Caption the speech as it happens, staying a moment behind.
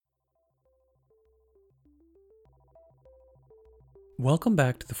Welcome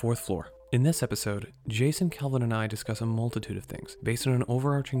back to the fourth floor. In this episode, Jason, Calvin, and I discuss a multitude of things based on an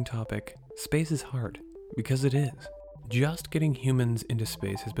overarching topic: space is hard, because it is. Just getting humans into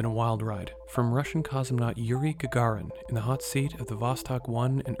space has been a wild ride. From Russian cosmonaut Yuri Gagarin in the hot seat of the Vostok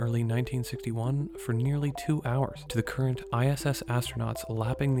 1 in early 1961 for nearly 2 hours, to the current ISS astronauts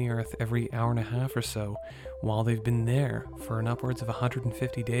lapping the Earth every hour and a half or so while they've been there for an upwards of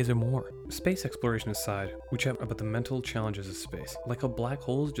 150 days or more. Space exploration aside, we chat about the mental challenges of space, like how black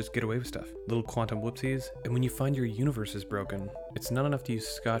holes just get away with stuff, little quantum whoopsies, and when you find your universe is broken, it's not enough to use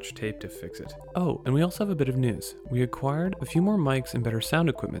Scotch tape to fix it. Oh, and we also have a bit of news. We acquired a few more mics and better sound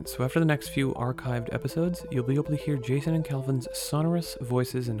equipment, so after the next few archived episodes, you'll be able to hear Jason and Calvin's sonorous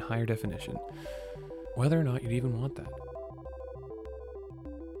voices in higher definition. Whether or not you'd even want that.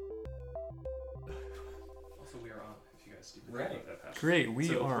 Right. Great, we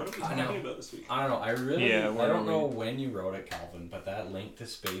So are. what are we talking about this week? I don't know. I don't know when you wrote it, Calvin, but that link to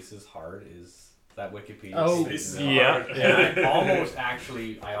space is hard is that Wikipedia. Oh, Space is yeah. hard.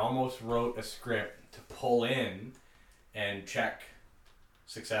 And I almost wrote a script to pull in and check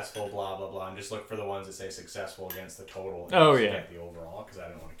successful, blah blah blah, and just look for the ones that say successful against the total. And Oh, just yeah. Get the overall because I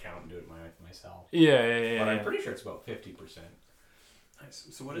didn't want to count and do it myself. Yeah. But I'm pretty sure it's about 50%. Nice.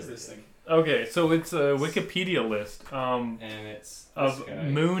 So what is this thing? Okay, so it's a Wikipedia list And it's of this guy.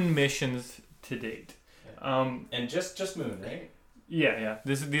 moon missions to date. And just moon, right? Yeah.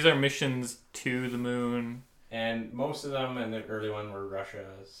 These are missions to the moon. And most of them, and the early one were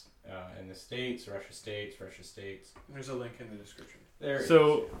Russia's, and the States, Russia States. There's a link in the description. There.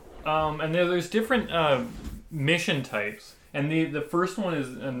 So, and there's different mission types, and the first one is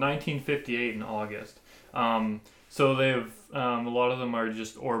in 1958 in August. So they've a lot of them are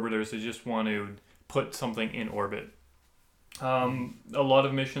just orbiters. They just want to put something in orbit. A lot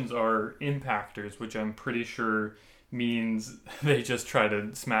of missions are impactors, which I'm pretty sure means they just try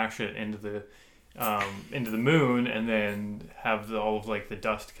to smash it into the moon and then have all of like the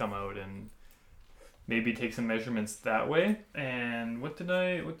dust come out and maybe take some measurements that way. And what did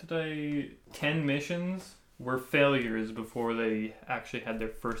I 10 missions were failures before they actually had their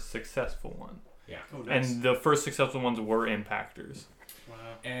first successful one. Yeah. Oh, nice. And the first successful ones were impactors. Wow.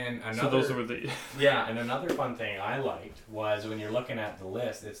 And another, So those were the yeah, and another fun thing I liked was when you're looking at the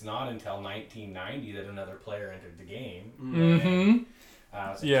list, it's not until 1990 that another player entered the game.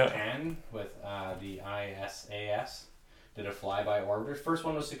 Was it Yeah. Japan with the ISAS did a flyby orbiter. First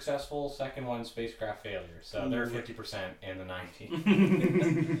one was successful, second one spacecraft failure. So they're 50% in the 90.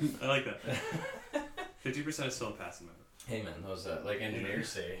 I like that. 50% is still a passing number. Hey man, those like engineers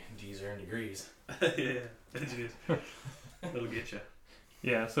say, D's are in degrees. yeah. Engineers. That'll get you.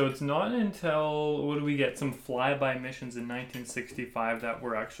 Yeah, so it's not until, what do we get, some flyby missions in 1965 that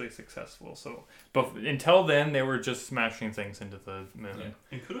were actually successful. So, but until then, they were just smashing things into the moon. Yeah.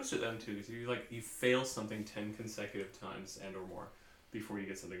 And kudos to them too, because you fail something 10 consecutive times and or more before you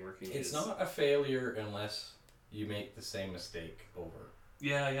get something working. It's not a failure unless you make the same mistake over.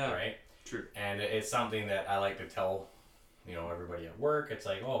 Yeah. Right? True. And it's something that I like to tell, everybody at work. It's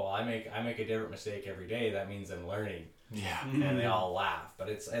like, I make a different mistake every day. That means I'm learning. Yeah. And they all laugh. But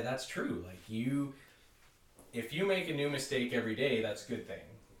that's true. Like if you make a new mistake every day, that's a good thing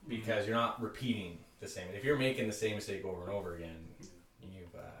because you're not repeating the same. If you're making the same mistake over and over again,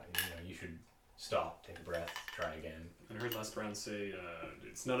 you should stop, take a breath, try again. And I heard Les Brown say,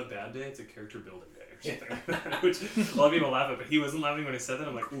 it's not a bad day, it's a character building day or something like that, which a lot of people laugh at, but he wasn't laughing when I said that.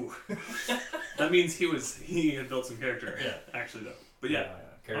 I'm like, ooh. That means he had built some character. Yeah. Actually, though. But yeah.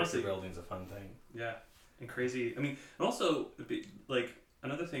 Character honestly, building's a fun thing. Yeah. And crazy. I mean, and also, like,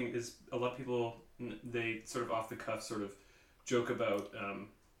 another thing is a lot of people, they sort of off the cuff sort of joke about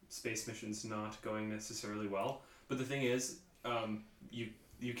space missions not going necessarily well. But the thing is,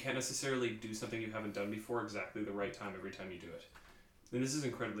 you can't necessarily do something you haven't done before exactly the right time every time you do it. And this is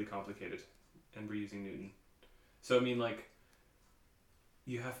incredibly complicated, and we're using Newton. So, I mean, like,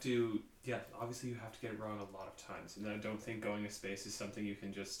 you have to, obviously you have to get it wrong a lot of times. And I don't think going to space is something you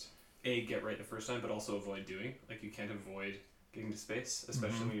can just, get right the first time, but also avoid doing. Like, you can't avoid getting to space,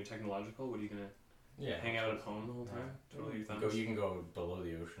 especially when you're technological. What are you going to hang out at home the whole time? Twiddle your thumbs? You can go below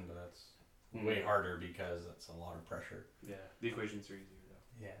the ocean, but that's way harder because that's a lot of pressure. Yeah, the equations are easier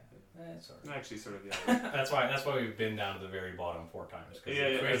though. Yeah. Actually, sort of, yeah. That's why we've been down to the very bottom 4 times.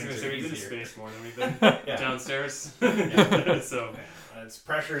 Yeah, I was going to say, we've been in space more than we've been downstairs. So,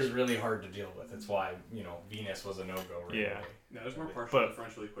 pressure is really hard to deal with. It's why, Venus was a no-go right away. Yeah, there's more partial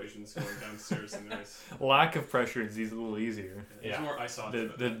differential equations going downstairs than there is. Lack of pressure is a little easier. There's more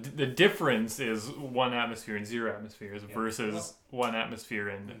isotope. The difference is 1 atmosphere and 0 atmospheres versus 1 atmosphere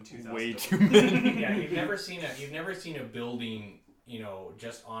and way too many. Yeah, you've never seen a building,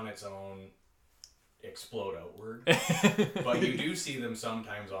 just on its own explode outward. But you do see them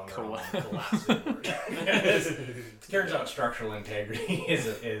sometimes on their own collapse inward. It turns out structural integrity has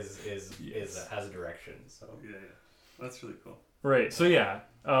a direction. So Yeah, that's really cool. Right. So yeah,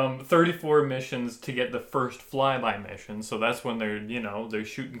 34 missions to get the first flyby mission. So that's when they're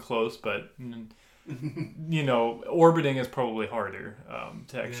shooting close, but orbiting is probably harder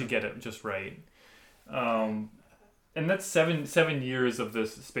to actually get it just right. And that's seven years of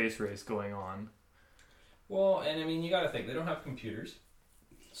this space race going on. Well, and I mean, you got to think they don't have computers,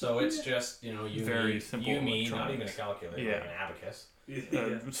 so it's just Very simple me, not electronics. even a calculator, like an abacus.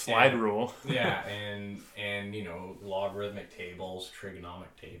 Slide rule. Yeah, and logarithmic tables,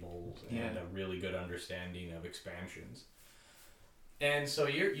 trigonomic tables, and a really good understanding of expansions. And so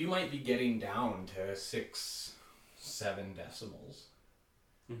you might be getting down to 6, 7 decimals.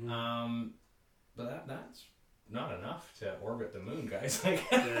 Mm-hmm. But that's not enough to orbit the moon, guys. Like,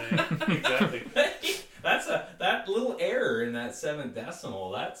 exactly. that little error in that 7th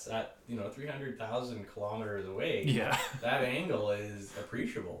decimal. That's at 300,000 kilometers away. Yeah. That angle is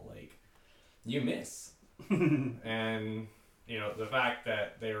appreciable. Like, you miss. And the fact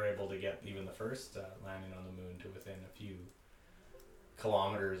that they were able to get even the first landing on the moon to within a few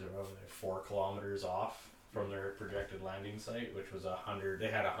kilometers, or 4 kilometers off from their projected landing site, which was 100. They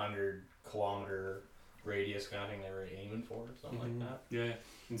had 100 kilometer radius kind of thing they were aiming for, something like that. Yeah.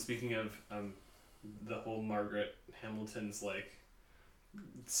 And speaking of the whole Margaret Hamilton's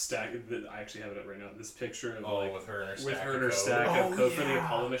stack, I actually have it up right now. This picture of with her and her stack of code for the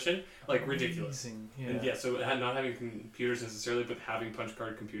Apollo mission, ridiculous. Amazing. And so not having computers necessarily, but having punch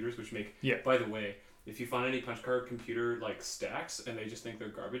card computers, which make. Yeah. By the way, if you find any punch card computer stacks and they just think they're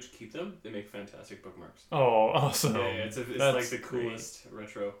garbage, keep them. They make fantastic bookmarks. Oh, awesome. Yeah, it's That's like the coolest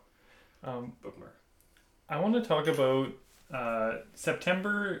retro bookmark. I want to talk about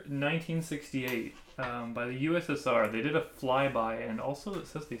September 1968 by the USSR. They did a flyby, and also it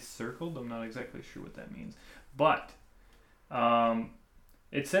says they circled. I'm not exactly sure what that means. But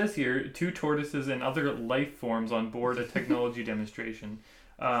it says here, 2 tortoises and other life forms on board a technology demonstration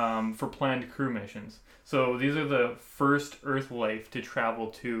for planned crew missions. So these are the first Earth life to travel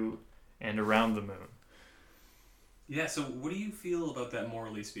to and around the moon. Yeah, so what do you feel about that,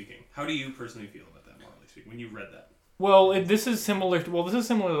 morally speaking? How do you personally feel about that, morally speaking, when you read that? Well, this is similar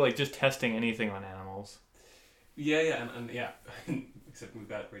to just testing anything on animals. Yeah, and yeah. Except we've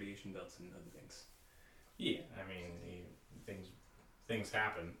got radiation belts and other things. Yeah, I mean, things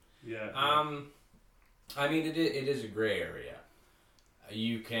happen. Yeah. I mean, it is a gray area.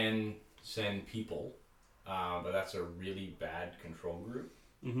 You can send people, but that's a really bad control group.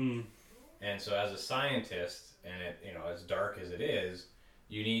 Mm-hmm. And so, as a scientist, and as dark as it is,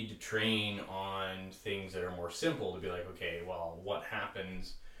 you need to train on things that are more simple to be like, okay, well, what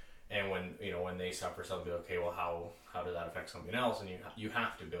happens, and when they suffer something, okay, well, how does that affect something else? And you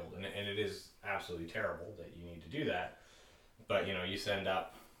have to build, and it is absolutely terrible that you need to do that. But you send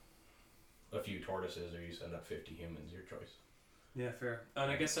up a few tortoises, or you send up 50 humans, your choice. Yeah, fair.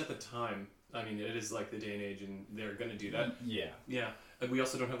 And I guess at the time, I mean, it is like the day and age, and they're going to do that. Yeah. Yeah. And we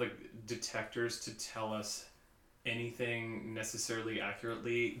also don't have detectors to tell us anything necessarily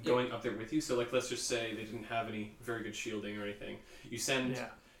accurately going up there with you. So let's just say they didn't have any very good shielding or anything. You send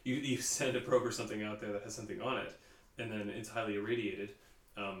you send a probe or something out there that has something on it, and then it's highly irradiated.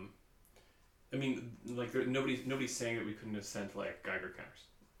 I mean, nobody's saying that we couldn't have sent Geiger counters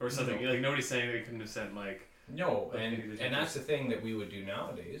or something. No. Nobody's saying that we couldn't have sent No, and that's the thing that we would do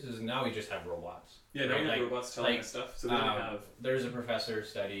nowadays, is now we just have robots. Yeah, now we have robots telling us stuff, so they don't have... There's a professor who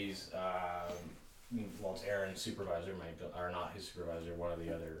studies, well, it's Aaron's supervisor, or not his supervisor, one of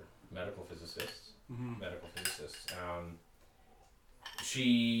the other medical physicists.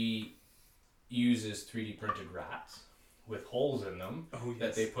 She uses 3D printed rats with holes in them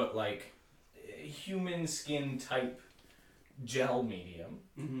that they put human skin type gel medium,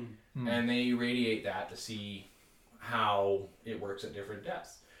 and they radiate that to see how it works at different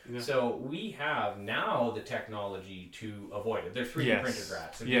depths. Yeah. So we have now the technology to avoid it. They're 3D printed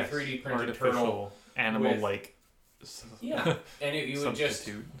rats. It'd be 3D printed artificial animal yeah, and you would just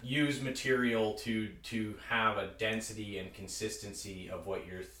use material to have a density and consistency of what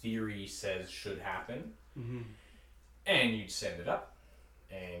your theory says should happen, and you'd send it up,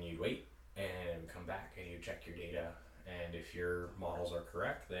 and you'd wait, and it would come back, and you'd check your data. And if your models are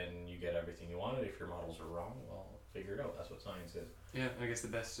correct, then you get everything you wanted. If your models are wrong, well, figure it out. That's what science is. Yeah, I guess the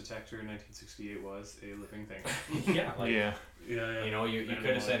best detector in 1968 was a living thing. Yeah. You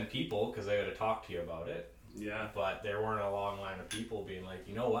could have sent people because they would have talked to you about it. Yeah. But there weren't a long line of people being like,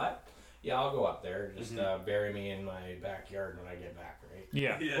 you know what? yeah, I'll go up there. Just bury me in my backyard when I get back, right?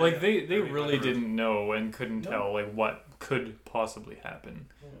 Yeah, Yeah, like yeah. they I mean, really I've heard- didn't know and couldn't No. tell like what could possibly happen.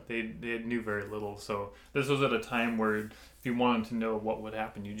 They knew very little. So this was at a time where if you wanted to know what would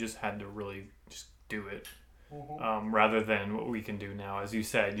happen, you just had to really just do it. Rather than what we can do now, as you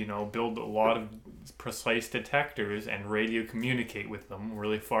said, build a lot of precise detectors and radio communicate with them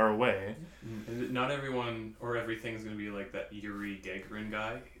really far away. And not everyone or everything's gonna be like that Yuri Gagarin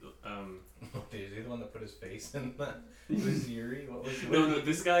guy. Is he the one that put his face in that? It was Yuri? What was it? No,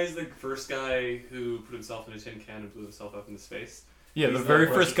 this guy's the first guy who put himself in a tin can and blew himself up into space. Yeah, He's the very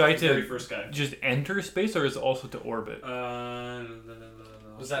first guy the very to first guy. just enter space, or is it also to orbit?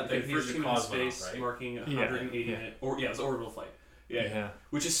 Was that the- he was first the human in cosmonaut, space, right? marking Yeah, 180 yeah. minute, or yeah, it was orbital flight. Yeah,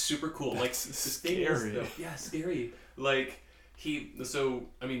 which is super cool. Like That's the thing is, scary. though, yeah, scary. Like so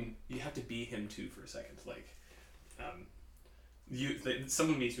I mean, you have to be him too for a second. Like,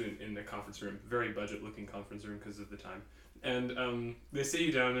 someone meets you in the conference room, very budget looking conference room because of the time, and they sit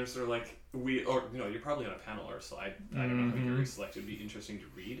you down. And they're sort of like you're probably on a panel or slide. I don't know how you're selected. It'd be interesting to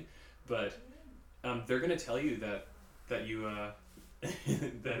read, but they're gonna tell you that you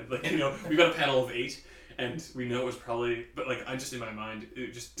that we've got a panel of 8. And we know it was probably, but like I'm just in my mind,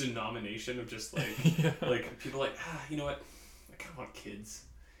 just denomination of just like like people like you know what, I kind of want kids.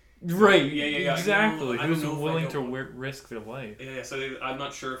 Right. Yeah. Exactly. I don't Who's know if I willing don't to risk their life? Yeah. So I'm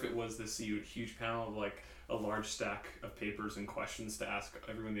not sure if it was this huge panel of like a large stack of papers and questions to ask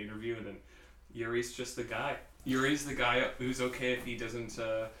everyone in the interview, and then Yuri's just the guy. Yuri's the guy who's okay if he doesn't,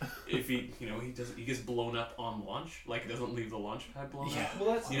 if he gets blown up on launch, like doesn't leave the launch pad blown up.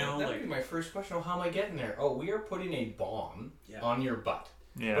 Well, that's that would be my first question. Oh, how am I getting there? Oh, we are putting a bomb Yeah. on your butt.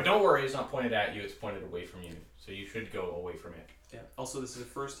 Yeah. But don't worry, it's not pointed at you. It's pointed away from you. So you should go away from it. Yeah. Also, this is the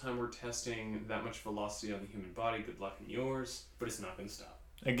first time we're testing that much velocity on the human body. Good luck in yours, but it's not going to stop.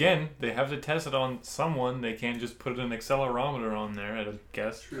 Again, they have to test it on someone. They can't just put an accelerometer on there, I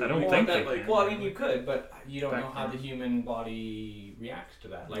guess. True. I don't Well, think that, they like- can. Well, I mean, you could, but you don't Back know how the then. human body reacts to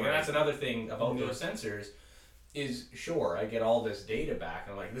that. Like, Right. that's another thing about those sensors. Is sure, I get all this data back.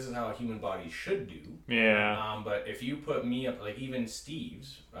 And I'm like, this is how a human body should do. Yeah. But if you put me up, like even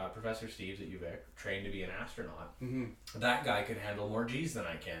Steve's, Professor Steve's at UVic, trained to be an astronaut, that guy can handle more G's than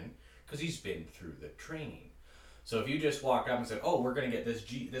I can because he's been through the training. So if you just walk up and said, "Oh, we're going to get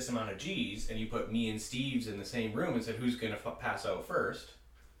this amount of G's," and you put me and Steve's in the same room and said, "Who's going to pass out first?"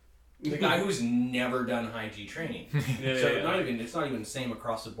 The guy who's never done high G training. It's not even the same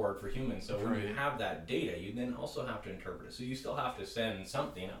across the board for humans. So when you have that data, you then also have to interpret it. So you still have to send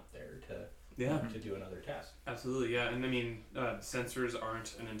something up there to do another test. Absolutely, yeah. And I mean, sensors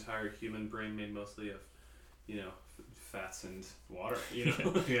aren't an entire human brain made mostly of, fats and water. Yeah.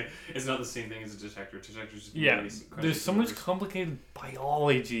 It's not the same thing as a detector. Detectors just Yeah. release There's so much complicated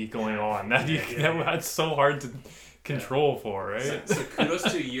biology going on that Yeah. that's so hard to control for, right? So kudos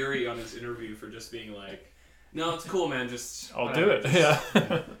to Yuri on his interview for just being like, "No, it's cool, man. Just I'll whatever, do it." just-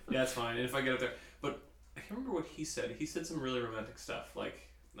 Yeah. Yeah, it's fine. And if I get up there, but I can't remember what he said. He said some really romantic stuff. Like,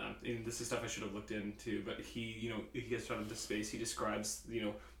 and this is stuff I should have looked into. But he gets shot into space. He describes,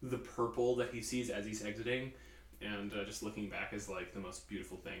 the purple that he sees as he's exiting, and just looking back is like the most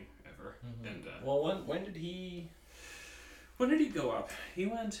beautiful thing ever. And Well, when did he? when did he go up? He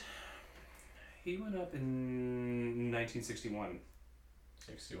went up in 1961.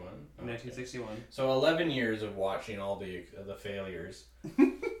 61. 1961. So 11 years of watching all the failures,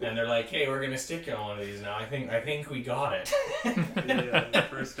 and they're like, "Hey, we're gonna stick you on one of these now. I think we got it." Yeah, the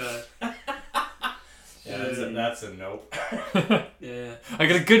first guy. Yeah, that's a nope. Yeah. I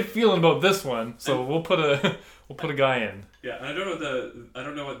got a good feeling about this one, so we'll put a guy in. Yeah, and I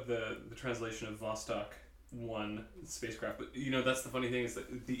don't know what the translation of Vostok 1 spacecraft, but that's the funny thing is that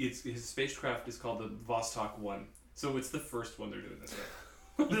his spacecraft is called the Vostok 1, so it's the first one they're doing this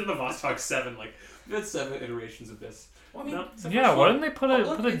with. The Vostok 7, like we had 7 iterations of this. Well, I mean, No, it's the Yeah, first why one. didn't they put Well, a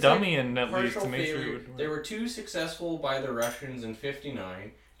look, put a it's dummy like in at least partial to make sure failure. it would work? There were 2 successful by the Russians in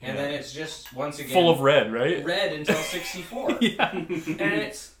 '59, and then it's just once again Full of red, right? red until '64. Yeah. And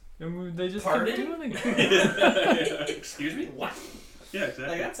it's And they just Pardon? kept doing it. Excuse me? what? Yeah,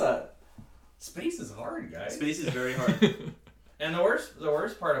 exactly. Like space is hard, guys. Space is very hard. And the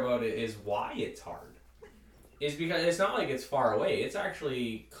worst part about it is why it's hard. Is because it's not like it's far away. It's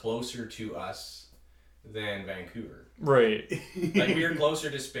actually closer to us than Vancouver. Right. Like we're closer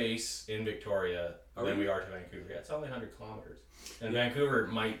to space in Victoria Are than we? we are to Vancouver. Yeah, it's only 100 kilometers. And Vancouver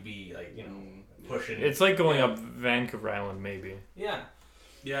might be like, pushing. It's like going Yeah. up Vancouver Island, maybe. Yeah.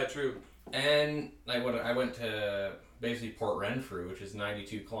 Yeah, true. And like I went to basically Port Renfrew, which is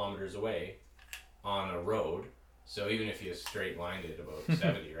 92 kilometers away on a road. So even if you straight lined it about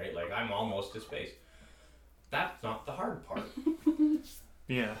 70, right? Like I'm almost to space. That's not the hard part.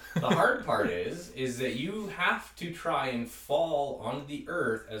 Yeah. The hard part is that you have to try and fall onto the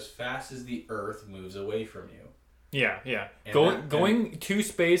Earth as fast as the Earth moves away from you. Yeah, yeah. And Going to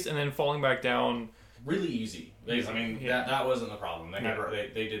space and then falling back down. Really easy. I mean, Yeah. that wasn't the problem. No.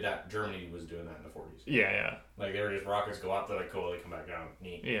 They did that. Germany was doing that in the 40s. Yeah, yeah, Like, they were just rockets go up, they're like, cool, they come back down.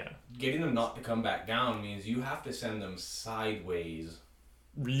 Neat. yeah. Getting them not to come back down means you have to send them sideways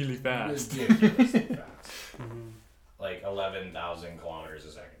Really fast. ridiculously fast. Like 11,000 kilometers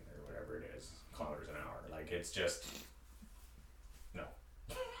a second or whatever it is, kilometers an hour. Like, it's just no.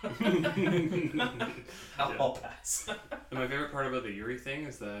 I'll pass. And my favorite part about the Yuri thing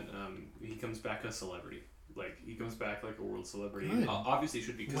is that he comes back a celebrity. Like, he comes back like a world celebrity. Good. Obviously, he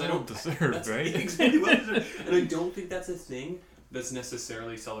should be, because I Well don't deserved, that's right? exactly what it is. And I don't think that's a thing that's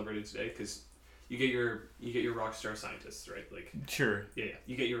necessarily celebrated today, because you get your rock star scientists, right? Like, Sure. yeah,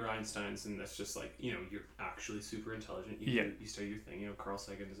 you get your Einsteins, and that's just like, you know, you're actually super intelligent. You start your thing. You know, Carl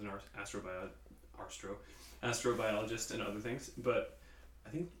Sagan is an astrobiologist and other things. But I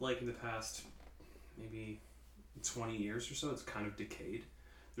think, like, in the past maybe 20 years or so, it's kind of decayed.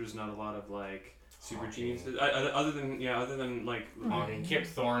 There's not a lot of like super geniuses other than like Kip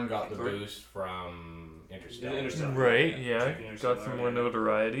Thorne got the boost from Interstellar. Right, yeah. Interstellar, Got some more yeah.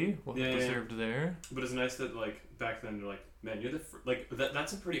 notoriety. Well Yeah, yeah. deserved there. But it's nice that, like, back then they're like, man, you're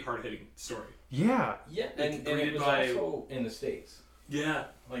that's a pretty hard hitting story. Yeah. Yeah, and it Greeted was by- also in the States. Yeah.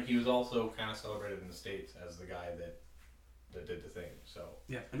 Like, he was also kind of celebrated in the States as the guy that did the thing. So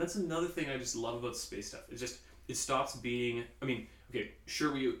Yeah, and that's another thing I just love about space stuff. It stops being. I mean, okay,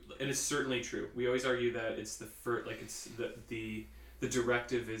 sure, and it's certainly true. We always argue that it's the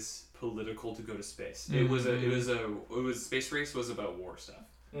directive is political to go to space. Mm-hmm. Space race was about war stuff,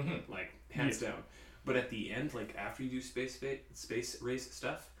 like, hands down. But at the end, like, after you do space race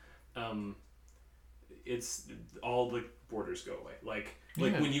stuff, it's all the borders go away. Like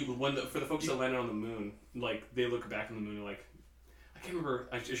for the folks that landed on the moon, like, they look back on the moon and like, I can't remember.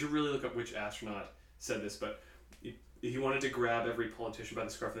 I should really look up which astronaut said this, but he wanted to grab every politician by the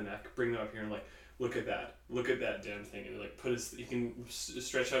scruff of the neck, bring them up here, and like, look at that damn thing, and like he can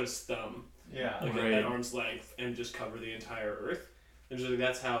stretch out his thumb, like Right. at arm's length, and just cover the entire Earth. And just like,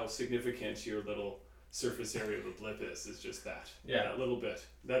 that's how significant your little surface area of a blip is. It's just that, that little bit.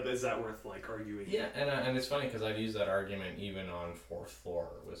 Is that worth like arguing? Yeah, and it's funny because I've used that argument even on fourth floor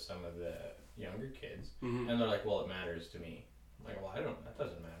with some of the younger kids, and they're like, "Well, it matters to me." I'm like, well, that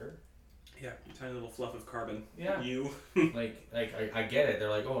doesn't matter. Yeah, tiny little fluff of carbon. Yeah. You. like I get it. They're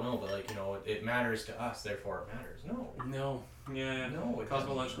like, oh no, but like, you know, it matters to us, therefore it matters. No. No. Yeah. No. It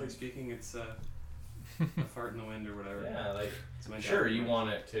Cosmologically doesn't. speaking, it's a fart in the wind or whatever. Yeah, like, It's my sure, dad. you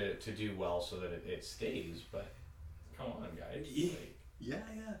want it to do well so that it stays, but come on, guys. Yeah. Like, Yeah.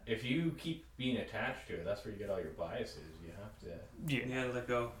 if you keep being attached to it, that's where you get all your biases. You Yeah. Let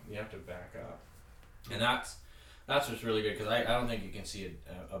go. have to back up, and that's what's really good because I don't think you can see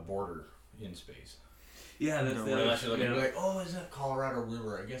a border in space. Yeah, that's No, the Unless you're looking Yeah. like, oh, is that Colorado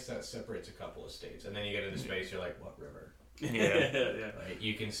River? I guess that separates a couple of states, and then you get into space, you're like, what river? Yeah. Like,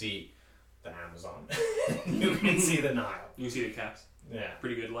 you can see the Amazon, you can see the Nile. You see the caps. Yeah.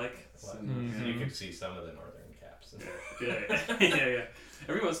 Pretty good, like. Mhm. You can see some of the northern caps. Yeah.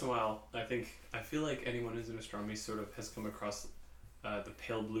 Every once in a while, I feel like anyone who's in astronomy sort of has come across the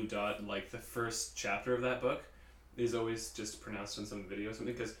pale blue dot. Like, the first chapter of that book is always just pronounced on some video or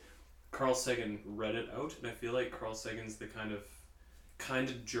something, because Carl Sagan read it out, and I feel like Carl Sagan's the kind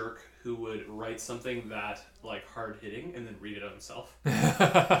of jerk who would write something that, like, hard hitting and then read it out himself,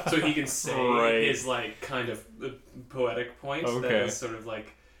 so he can say Right. his, like, kind of poetic point that Okay. is sort of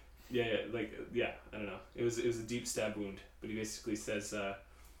like, I don't know. It was a deep stab wound, but he basically says,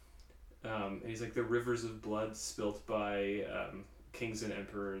 and he's like, the rivers of blood spilt by kings and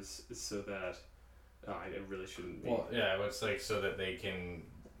emperors, so that I really shouldn't be. Well, yeah, it's like so that they can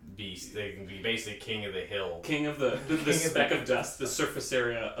be basically king of the hill. King of the speck of dust, the surface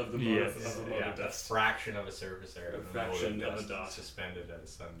area of the mote Yes. of the mote of a dust. fraction of a surface area of A the mote fraction of a dust dot. suspended at a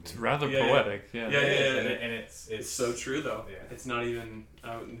sunbeam. It's rather Yeah, yeah. poetic. Yeah. Yeah, And it's It's so true, though. Yeah. It's not even,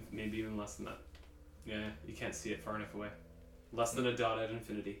 maybe even less than that. Yeah, you can't see it far enough away. Less than a dot at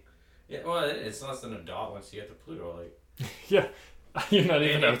infinity. Yeah, well, it's less than a dot once you get to Pluto. Like, Yeah. You're not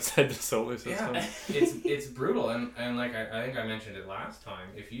even It- outside the solar system. yeah, it's brutal, and like I think I mentioned it last time.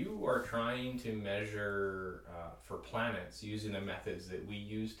 If you are trying to measure for planets using the methods that we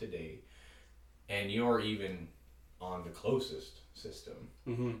use today, and you're even on the closest system,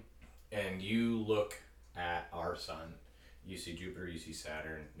 Mm-hmm. and you look at our sun, you see Jupiter, you see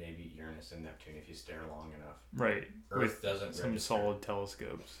Saturn, maybe Uranus and Neptune if you stare long enough. Right. Earth With doesn't some register. solid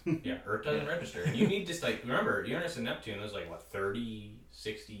telescopes. Yeah, Earth doesn't register. And you need just like, remember, Uranus and Neptune, those like, what, 30,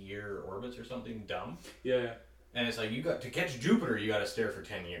 60 year orbits or something dumb? Yeah. And it's like, to catch Jupiter, you got to stare for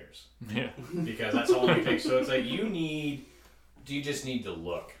 10 years. Yeah. Because that's all it takes. So it's like, you just need to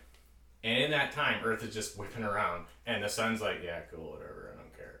look. And in that time, Earth is just whipping around. And the sun's like, yeah, cool, whatever, I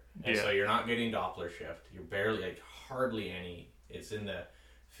don't care. And so you're not getting Doppler shift. You're barely, like, hardly any. It's in the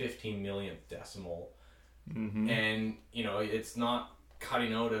 15 millionth decimal. Mm-hmm. And, it's not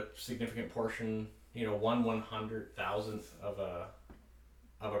cutting out a significant portion, 1/100,000th of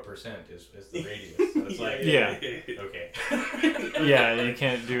a percent is the radius. So it's like, Yeah. okay. Yeah, you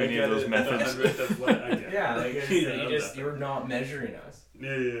can't do any of those methods. Yeah, like you're not measuring us.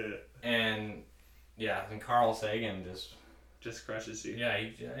 Yeah. And Carl Sagan Just crushes you. yeah,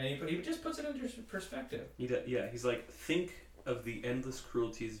 he just puts it into perspective. He's like, think of the endless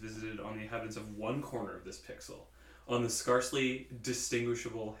cruelties visited on the inhabitants of one corner of this pixel, on the scarcely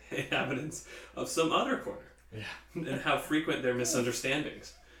distinguishable inhabitants of some other corner. Yeah. And how frequent their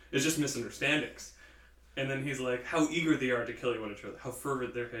misunderstandings. It's just misunderstandings. And then he's like, how eager they are to kill one another, how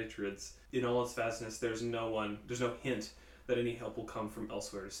fervent their hatreds. In all its vastness, there's no hint that any help will come from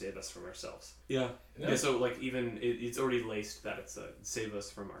elsewhere to save us from ourselves. Yeah. Yeah, so like even it's already laced that it's save us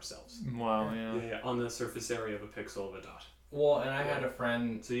from ourselves. Wow, yeah. Yeah, on the surface area of a pixel of a dot. Well, and I had a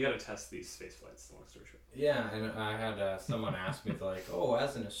friend. So you got to test these space flights. Long story short. Yeah, and I had someone ask me like, "Oh,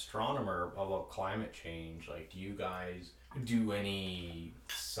 as an astronomer about climate change, like, do you guys do any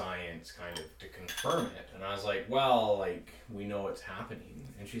science kind of to confirm it?" And I was like, "Well, like, we know it's happening."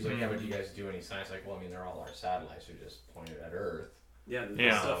 And she's like, "Yeah, but do you guys do any science?" Like, well, I mean, they're all our satellites are just pointed at Earth. Yeah,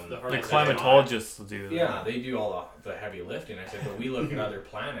 Yeah. the The climatologists do that. Yeah, they do all the heavy lifting. I said, but we look at other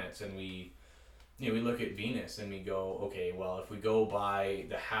planets and we look at Venus and we go, okay, well, if we go by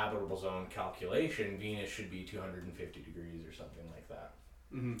the habitable zone calculation, Venus should be 250 degrees or something like that.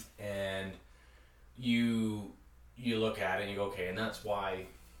 Mm-hmm. And you look at it and you go, okay, and that's why,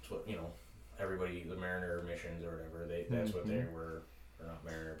 everybody, the Mariner missions or whatever, that's what they were, or not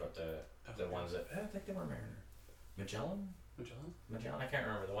Mariner, but the ones that, I think they were Mariner. Magellan, I can't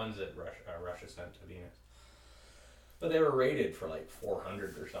remember, the ones that Russia sent to Venus. But they were rated for like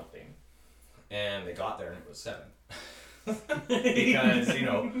 400 or something. And they got there and it was 7. Because,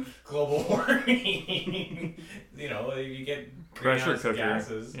 global warming, you get Pressure greenhouse cooker.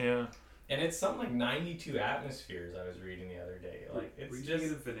 gases. Yeah. And it's something like 92 atmospheres I was reading the other day. Like, it's just...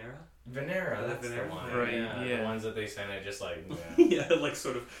 Venera? Venera, that's Venera? the one. Right, Yeah, yeah. the ones that they sent, I just like, Yeah, like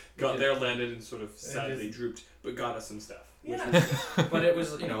sort of got there, landed, and sort of sadly drooped, but got us some stuff. Yeah, but it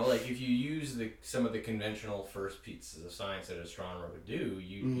was, like if you use some of the conventional first pieces of science that an astronomer would do,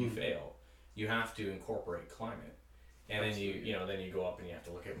 you fail. You have to incorporate climate, and then you go up and you have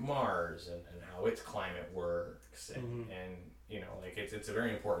to look at Mars and how its climate works, and it's a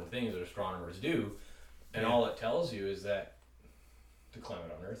very important thing that astronomers do, and all it tells you is that the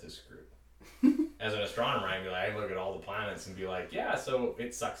climate on Earth is screwed. As an astronomer, I look at all the planets and be like, yeah, so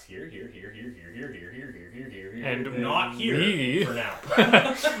it sucks here, And not here we for now.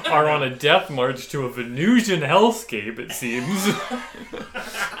 are on a death march to a Venusian hellscape, it seems.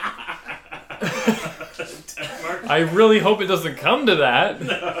 I really hope it doesn't come to that.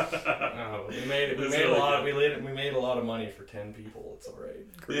 We made a lot of money for 10 people. It's all right.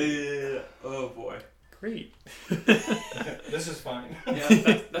 Yeah. Oh boy. Great. This is fine.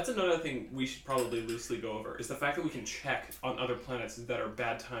 Yeah, that's another thing we should probably loosely go over, is the fact that we can check on other planets that are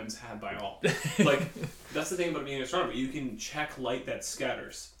bad times had by all. Like, that's the thing about being an astronomer. You can check light that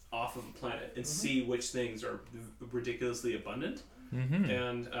scatters off of a planet and see which things are ridiculously abundant,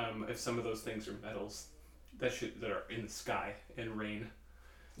 and if some of those things are metals that are in the sky and rain.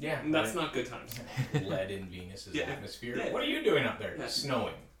 Yeah, and that's not good times. Lead in Venus's atmosphere. Yeah. What are you doing up there? Yeah.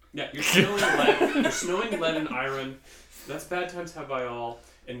 Snowing. Yeah, you're snowing lead. You're snowing lead and iron. That's bad times have by all,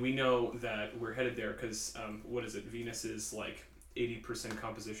 and we know that we're headed there because what is it? Venus is like 80%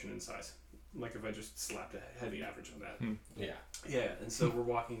 composition in size. Like if I just slapped a heavy average on that. Yeah. Yeah, and so we're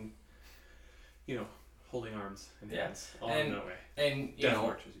walking, holding arms and hands all in that way. And Death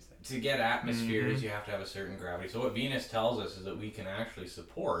march, as you say. to get atmospheres, you have to have a certain gravity. So what Venus tells us is that we can actually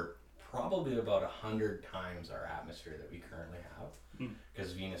support probably about 100 times our atmosphere that we currently have.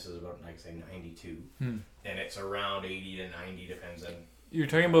 Because Venus is about, like, say, 92. And it's around 80 to 90, depends on... You're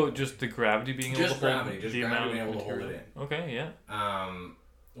talking about just the gravity being able to hold the gravity being able to hold it in. Okay, yeah.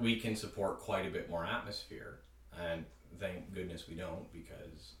 We can support quite a bit more atmosphere. And thank goodness we don't,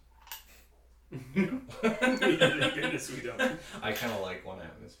 because... Thank goodness we don't. I kind of like one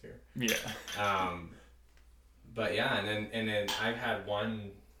atmosphere. Yeah. But yeah, and then I've had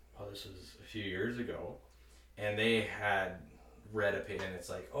one. Oh, this was a few years ago, and they had read and it's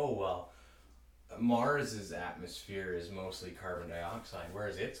like, oh well, Mars's atmosphere is mostly carbon dioxide,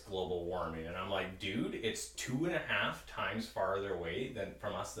 whereas it's global warming. And I'm like, dude, it's 2.5 times farther away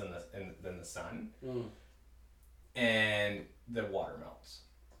from us than the sun, and the water melts.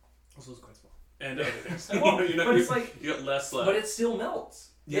 Also, it's quite small. And other things. Well, but it's like you got less. But it still melts.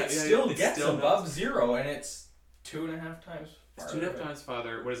 Yeah, it yeah, still it gets still above melts. 0, and it's 2.5 times. It's 2.5 times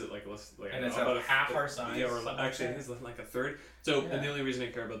farther. What is it like? And it's about half our size. Yeah, or actually, I think it's like a third. So, Yeah. and the only reason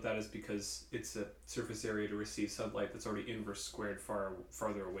I care about that is because it's a surface area to receive sunlight that's already inverse squared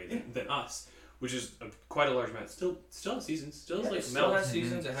farther away than us, which is quite a large amount. Still has seasons. Still has It like still melts. has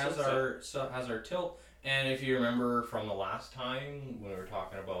seasons. It has our tilt. And if you remember from the last time when we were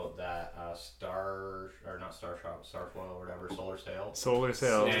talking about that starfoil or whatever, solar sail. Solar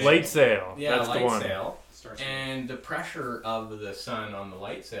sail. And- Light sail. Yeah, That's light the one. sail. Starts And the pressure of the sun on the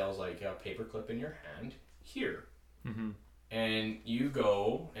light sail is like a paperclip in your hand here. Mm-hmm. And you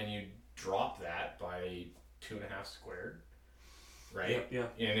go and you drop that by 2.5 squared, right? Yeah.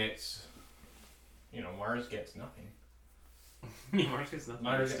 And it's, Mars gets nothing. Mars gets nothing.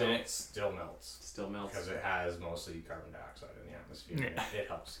 Mars and it still melts. Still melts. Because it has mostly carbon dioxide in the atmosphere. Yeah. And it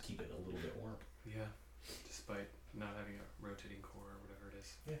helps keep it a little bit warm. Yeah. Despite not having a rotating core or whatever it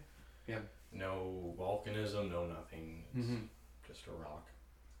is. Yeah. No volcanism, no nothing. It's just a rock.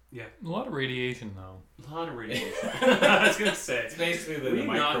 Yeah. A lot of radiation, though. A lot of radiation. I was gonna say. It's basically the We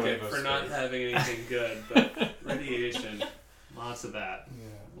knock microwave it of for not space. having anything good, but radiation, lots of that.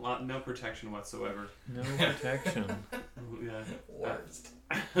 Yeah. No protection whatsoever. No protection. Yeah. Worst.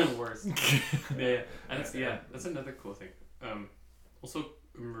 Worst. Yeah. And that's another cool thing. Also,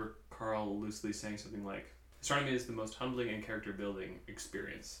 remember Carl loosely saying something like, astronomy is the most humbling and character building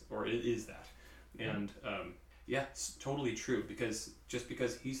experience, or it is that. And yeah, it's totally true, because just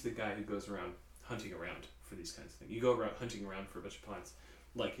because he's the guy who goes around hunting around for these kinds of things. You go around hunting around for a bunch of planets,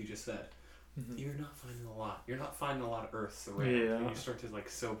 like you just said. You're not finding a lot. You're not finding a lot of Earths around. Yeah. And you start to like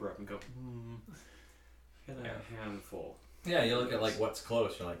sober up and go, get a handful. Yeah, you look at like what's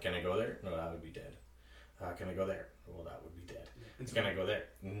close. You're like, can I go there? No, that would be dead. Can I go there? Well, that would be dead. Can I go there?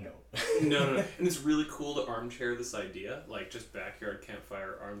 No. No. And it's really cool to armchair this idea, like just backyard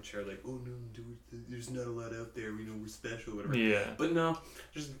campfire armchair, like, oh no, dude, there's not a lot out there, we know we're special, whatever. Yeah. But no,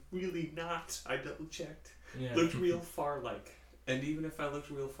 there's really not. I double checked. Yeah. Looked real far like. And even if I looked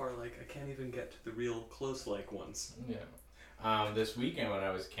real far like, I can't even get to the real close like ones. Yeah. This weekend when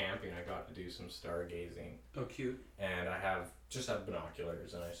I was camping, I got to do some stargazing. Oh, cute. And I have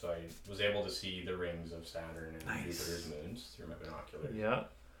binoculars, and so I was able to see the rings of Saturn and Nice. Jupiter's moons through my binoculars. Yeah.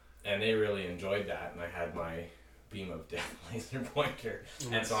 And they really enjoyed that, and I had my beam of death laser pointer.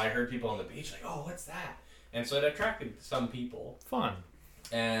 And so I heard people on the beach like, oh, what's that? And so it attracted some people. Fun.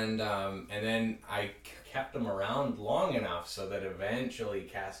 And then I kept them around long enough so that eventually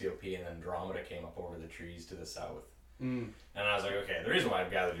Cassiopeia and Andromeda came up over the trees to the south. And I was like, okay, the reason why I've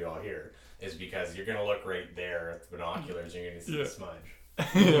gathered you all here is because you're going to look right there at the binoculars and you're going to see the smudge.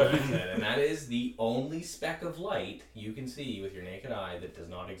 And that is the only speck of light you can see with your naked eye that does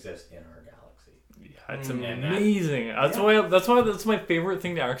not exist in our galaxy. Yeah, it's And that- amazing. That's why that's my favorite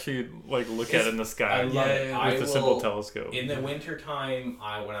thing to actually like look at in the sky. I love it. Yeah, with I the simple will- telescope. In the winter time,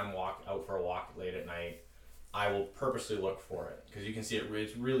 when I'm out for a walk late at night, I will purposely look for it because you can see it.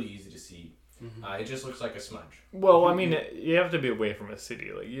 It's really easy to see. It just looks like a smudge. Well, I mean, you have to be away from a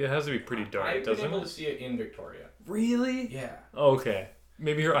city. Like, it has to be pretty dark, I've been doesn't able it? to see it in Victoria. Really? Yeah. Okay.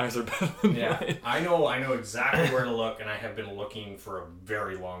 Maybe your eyes are better than Yeah, mine. I know exactly where to look, and I have been looking for a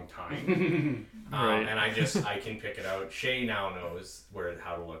very long time. Right. And I can pick it out. Shay now knows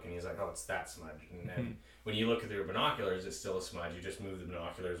how to look, and he's like, "Oh, it's that smudge." And then when you look through your binoculars, it's still a smudge. You just move the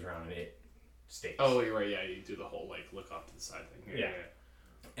binoculars around, and it stays. Oh, you're right. Yeah, you do the whole like look off to the side thing. Yeah.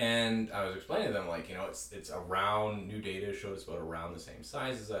 And I was explaining to them like, it's around. New data showed it's about around the same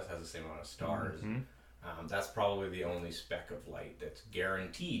size as us, has the same amount of stars. That's probably the only speck of light that's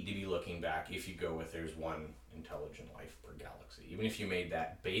guaranteed to be looking back if you go with there's one intelligent life per galaxy. Even if you made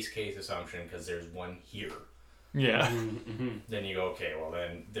that base case assumption because there's one here, Yeah. then you go, okay, well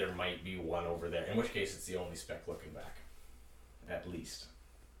then there might be one over there. In which case it's the only speck looking back, at least.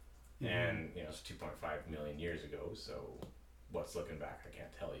 And it's 2.5 million years ago, so what's looking back I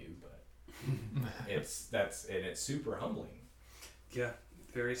can't tell you, but it's super humbling. Yeah,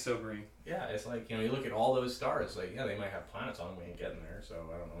 very sobering. Yeah, it's like, you look at all those stars, like, yeah, they might have planets on them, we ain't getting there, so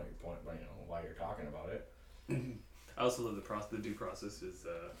I don't know what your point, but, why you're talking about it. I also love the due process is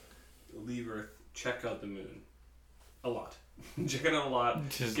leave Earth, check out the moon, a lot. Check it out a lot.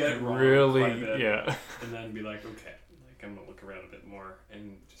 Just get it wrong really, quite a bit, yeah. and then be like, okay, like I'm gonna look around a bit more,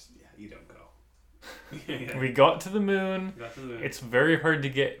 and just you don't go. Yeah. We got to the moon. Got to the moon. It's very hard to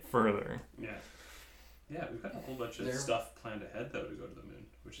get further. Yeah. Yeah, we've got a whole bunch of There- stuff planned ahead though to go to the moon,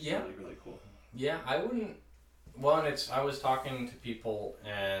 which is Yeah. really, really cool. Yeah, I wouldn't. One, I was talking to people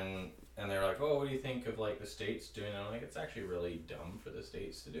and they're like, "Oh, what do you think of like the States doing it?" I'm like, it's actually really dumb for the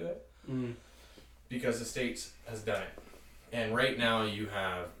States to do it because the States has done it. And right now you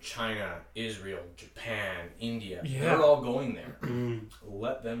have China, Israel, Japan, India. Yeah. They're all going there.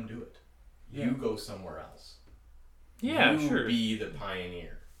 Let them do it. Yeah. You go somewhere else. Yeah, you sure. be the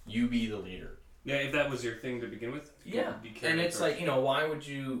pioneer. You be the leader. Yeah, if that was your thing to begin with. Yeah, you carry and it it's first.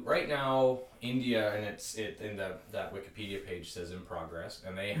 like, right now India, and that Wikipedia page says in progress,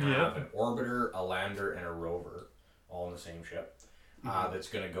 and they have an orbiter, a lander, and a rover all in the same ship that's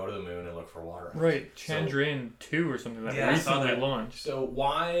going to go to the moon and look for water. Right, Chandrayaan 2 or something that Yeah, I saw recently that. launched. So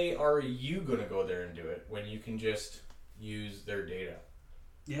why are you going to go there and do it when you can just use their data?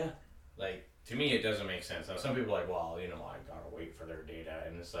 Yeah. Like, to me, it doesn't make sense. Now, some people are like, well, I gotta wait for their data,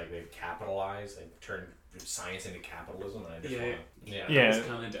 and it's like they've capitalized, they've turned science into capitalism, and I just want to, Yeah. It's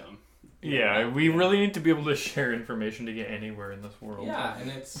kind of dumb. Yeah, we really need to be able to share information to get anywhere in this world. Yeah, and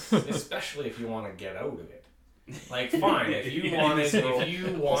it's especially if you want to get out of it. Like, fine, if you Yeah, wanted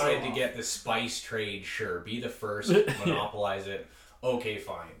also to get the spice trade, sure, be the first, monopolize it. Okay,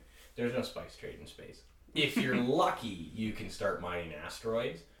 fine. There's no spice trade in space. If you're lucky, you can start mining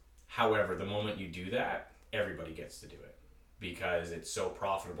asteroids. However, the moment you do that, everybody gets to do it because it's so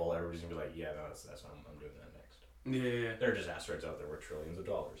profitable. Everybody's gonna be like, "Yeah, no, that's I'm doing that next." Yeah. There are just asteroids out there worth trillions of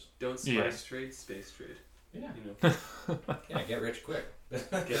dollars. Don't spice trade, space trade. Yeah, You know. yeah, get rich quick. rich.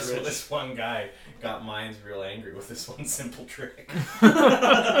 This one guy got minds real angry with this one simple trick.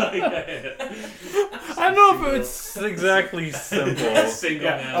 I don't know if it's exactly simple. Single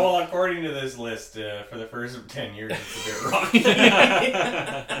Yeah, man. well, according to this list, for the first 10 years, it's a bit rocky. And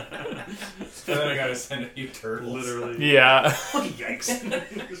then I gotta send a few turtles. Literally. Yeah.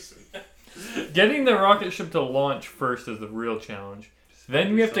 Yikes. Getting the rocket ship to launch first is the real challenge.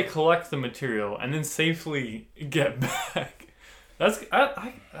 Then we have to collect the material and then safely get back.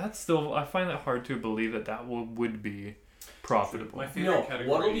 That's still, I find it hard to believe that would be profitable. My favorite No, category.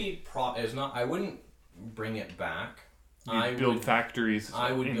 what'll be is not. I wouldn't bring it back. You build factories.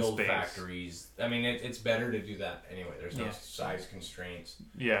 I would in build space. factories. I mean, it's better to do that anyway. There's no Yeah. size constraints.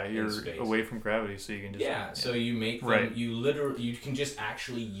 Yeah, you're space. away from gravity, so you can just. Yeah, so you make them. Right. You can just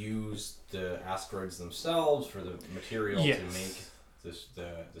actually use the asteroids themselves for the material Yes. to make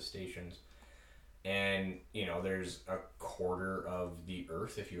the stations. And there's a quarter of the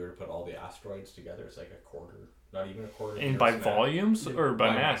Earth. If you were to put all the asteroids together, it's like a quarter, not even a quarter. of And the by Earth's mass. volumes or by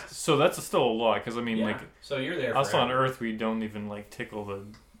By mass? mass. So that's still a lot, because I mean, Yeah. like, So you're there. us on forever. Earth, we don't even like tickle the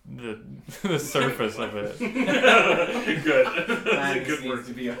the surface of it. Good. That's a That good needs word.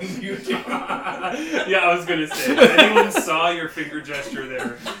 to be on YouTube. Yeah, I was gonna say. If anyone saw your finger gesture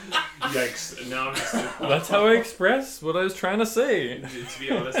there, yikes. Now I'm just. That's how I express what I was trying to say. To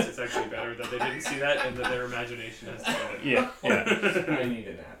be honest, it's actually better that they didn't see that and that their imagination has to get it. Yeah, yeah. I need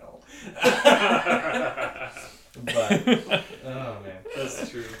an adult. But oh man, That's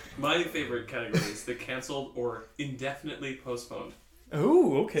true. My favorite category is the canceled or indefinitely postponed,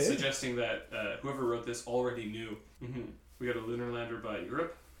 Oh, okay. suggesting that whoever wrote this already knew. We got a lunar lander by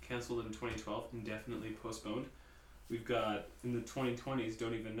Europe, canceled in 2012, indefinitely postponed. We've got, in the 2020s,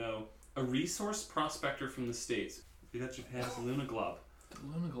 don't even know, a resource prospector from the States. We got Japan's Luna Glob.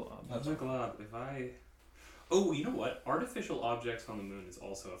 Luna Glob. Luna Glob, Oh, you know what? Artificial objects on the moon is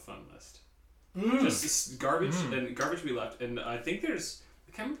also a fun list. Just this garbage and garbage we left. And I think I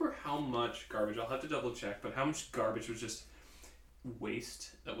can't remember how much garbage, I'll have to double check, but how much garbage was just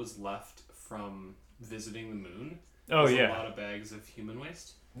waste that was left from visiting the moon. Oh, There's yeah. a lot of bags of human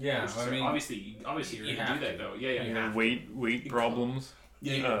waste. yeah. Which is- I mean, obviously you're you going to have do that to. though. Yeah. You have to. Weight problems.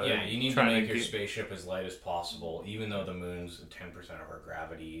 yeah, you need to trying to make your get- spaceship as light as possible, even though the moon's 10% of our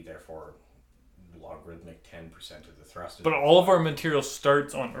gravity, therefore logarithmic 10% of the thrust. But all of our material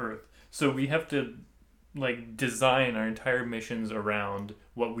starts on Earth, so we have to like design our entire missions around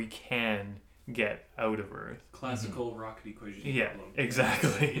what we can get out of Earth. Classical rocket equation Yeah, problem.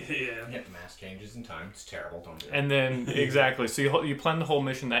 exactly. Yeah. Yeah, mass changes in time. It's terrible. Don't do it. And then exactly, so you plan the whole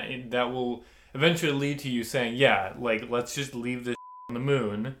mission that will eventually lead to you saying, yeah, like let's just leave this on the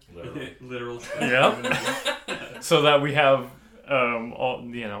moon. Literally. Literal. Yep. So that we have all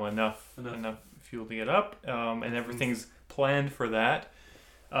enough Enough. fuel to get up, and everything's planned for that.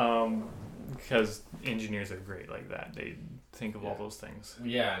 Because engineers are great like that. They think of all those things.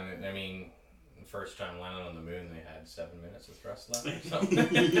 Yeah, and I mean, the first time landing on the moon, they had 7 minutes of thrust left or something.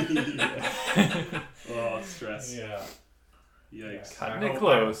 Oh, stress. Yeah. Yikes. Cutting it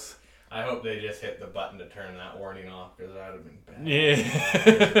close. I hope they just hit the button to turn that warning off, because that would have been bad. Yeah.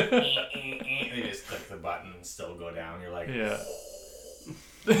 They just click the button and still go down. You're like, Yeah.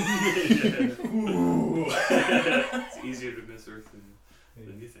 ooh. It's easier to miss Earth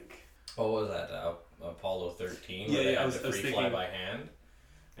than you think. What was that? Apollo 13? Yeah, where they yeah, I had was the free thinking- fly by hand?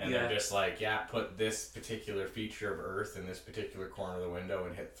 And Yeah. they're just like, yeah, put this particular feature of Earth in this particular corner of the window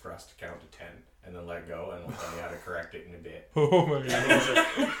and hit thrust to count to 10. And then let go, and we'll tell you how to correct it in a bit. Oh my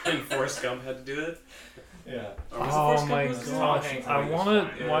god. And Forrest Gump had to do it. Yeah. Or was it Oh Forrest my Gump? Was it gosh. Hanks I was want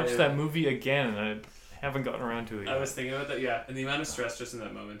fine. to Yeah, watch yeah. that movie again, and I haven't gotten around to it yet. I was thinking about that, yeah. And the amount of stress just in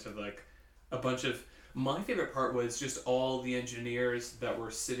that moment of like a bunch of. My favorite part was just all the engineers that were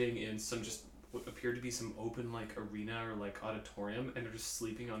sitting in some just what appeared to be some open like arena or like auditorium and are just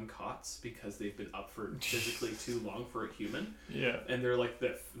sleeping on cots because they've been up for physically too long for a human. Yeah. And they're like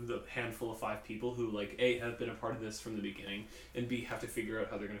the handful of 5 people who like A, have been a part of this from the beginning, and B, have to figure out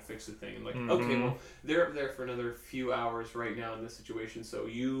how they're going to fix the thing. And like, okay, well, they're up there for another few hours right now in this situation, so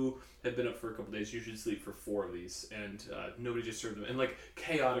you have been up for a couple days, you should sleep for 4 of these, and nobody just served them. And like,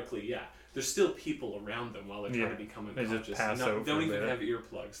 chaotically, yeah, there's still people around them while they're trying to become They unconscious. just pass Not- out don't for a even bit. have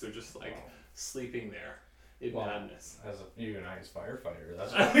earplugs, they're just like sleeping there in Well, madness. As a unionized firefighter,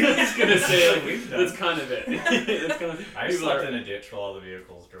 that's I was gonna say, like, we've that's kind of it. That's kind of, I people slept are- in a ditch while all the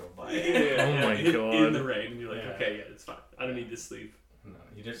vehicles drove by. Oh my in God. the rain, and you're like, Yeah. okay, yeah, it's fine. I don't need to sleep. No,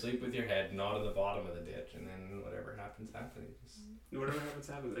 you just sleep with your head not at the bottom of the ditch, and then whatever happens, happens. You just... Whatever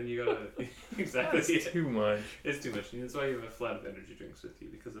happens, and you gotta exactly. It's too much. It's too much. That's why you have a flat of energy drinks with you,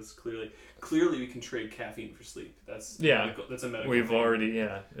 because it's clearly we can trade caffeine for sleep. That's that's a medical. We've thing. already,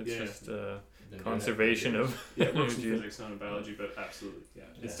 it's Yeah. just Been doing that for conservation years. of Yeah, it works in energy. physics, not in biology, but absolutely, yeah,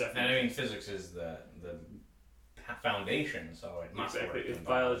 it's Yeah. definitely. And I mean, physics is the foundation, so it must Exactly. work. If in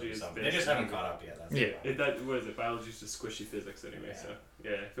biology is so based they just on- haven't caught up yet. That's Yeah. the problem. That what is it? Biology is just squishy physics anyway. Yeah. So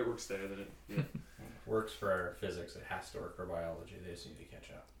yeah, if it works there, then it. Yeah. Works for physics. It has to work for biology. They just need to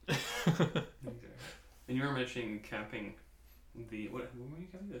catch up. Okay. And you were mentioning camping. When were you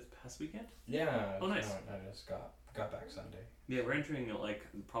camping this past weekend? Yeah. Oh, nice. I just got back Sunday. Yeah, we're entering like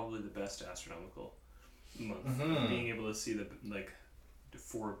probably the best astronomical month. Mhm. Being able to see the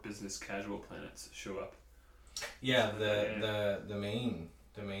 4 business casual planets show up. Yeah, Yeah. the main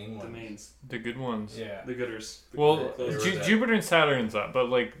ones. The mains, The good ones. Yeah. the gooders. The Well, good close. There was that- Jupiter and Saturn's up, but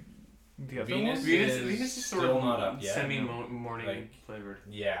like the other Venus ones? Venus is sort still of not up yet. semi-morning Like- flavored.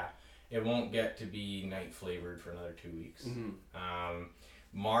 Yeah. It won't get to be night flavored for another 2 weeks. Mm-hmm.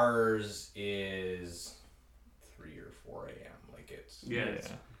 Mars is 3 or 4 a.m. Like it's. Yeah.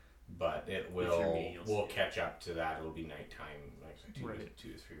 Yeah. But it If you're will me, you'll we'll see it. catch up to that. It'll be nighttime, like Right.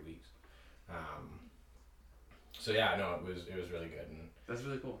 2 to 3 weeks. So yeah, no, it was really good, and That's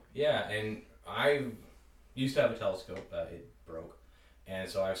really cool. yeah, and I used to have a telescope, it broke, and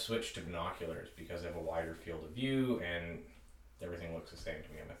so I've switched to binoculars because I have a wider field of view, and everything looks the same to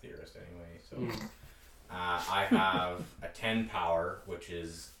me. I'm a theorist anyway, so Mm. I have a 10 power, which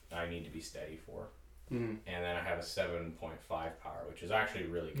is I need to be steady for. Mm. And then I have a 7.5 power, which is actually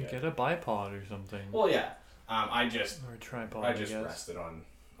really good. Get a bipod or something. Well, yeah. I just Or a tripod, I just guess. rested on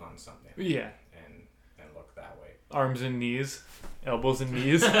something Yeah. and looked that way. Arms and knees. Elbows and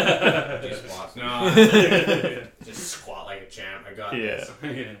knees. Just squats. No, just squat like a champ. I got Yeah. this.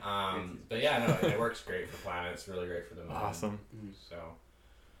 Yeah. But yeah, no, it works great for planets. Really great for the moon. Awesome. So,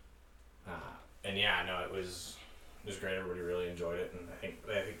 and yeah, no, it was great. Everybody really enjoyed it, and I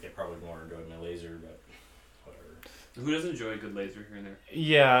think they probably more enjoyed my laser, but whatever. Who doesn't enjoy a good laser here and there?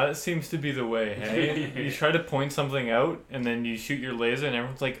 Yeah, it seems to be the way, hey? You try to point something out, and then you shoot your laser, and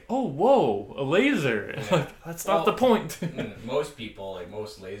everyone's like, oh, whoa, a laser. Yeah. Like, that's not the point. Most people, like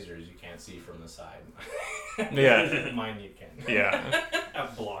most lasers, you can't see from the side. Yeah. Mine you can. Yeah. A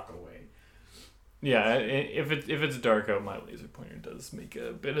block away. Yeah, if it's dark out, my laser pointer does make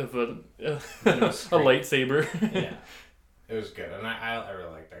a bit of a Bit of a streak. lightsaber. Yeah. It was good, and I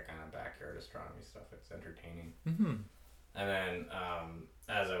really like that kind of backyard astronomy stuff. It's entertaining. Mm-hmm. And then,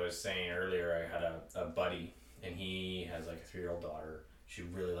 as I was saying earlier, I had a buddy, and he has like a 3-year-old daughter. She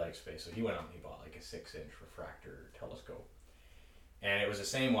really likes space, so he went out and he bought like a 6-inch refractor telescope, and it was the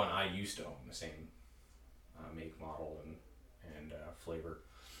same one I used to own, the same make, model, and flavor.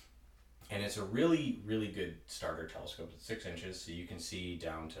 And it's a really, really good starter telescope. It's 6 inches, so you can see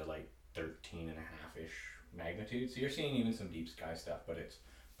down to like 13.5-ish magnitude. So you're seeing even some deep sky stuff, but it's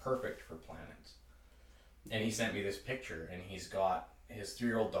perfect for planets. And he sent me this picture, and he's got his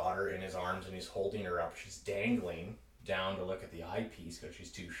 3-year-old daughter in his arms, and he's holding her up. She's dangling down to look at the eyepiece because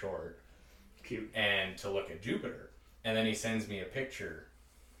she's too short. Cute. and to look at Jupiter. And then he sends me a picture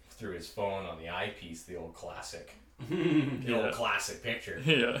through his phone on the eyepiece, the old classic picture.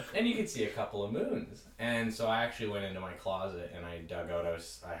 Yeah. And you could see a couple of moons. And so I actually went into my closet and I dug out,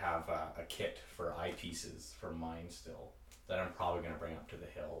 I have a kit for eyepieces from mine still that I'm probably going to bring up to the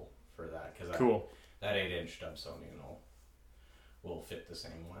hill for that. Cause Cool. that 8-inch Dobsonian will fit the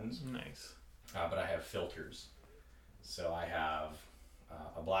same ones. Nice. But I have filters. So I have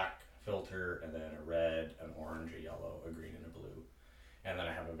a black filter and then a red, an orange, a yellow, a green, and a blue. And then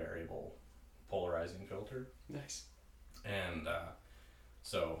I have a variable polarizing filter. Nice. And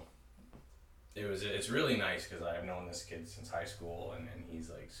so it's really nice because I've known this kid since high school, and he's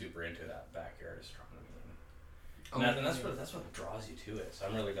like super into that backyard astronomy. And that's what draws you to it. So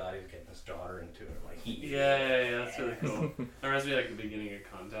I'm really glad he's getting his daughter into it. Like Yeah, that's really cool. It reminds me of, like, the beginning of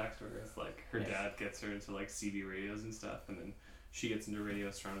Contact, where it's like her dad gets her into like CB radios and stuff, and then she gets into radio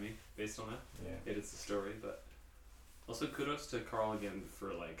astronomy based on that. Yeah. It is the story, but also kudos to Carl again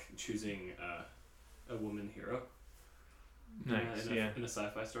for like choosing a woman hero. Nice. In Yeah. a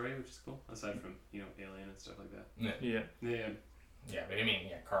sci-fi story, which is cool. Aside from Alien and stuff like that. Yeah. Yeah. Yeah, but I mean,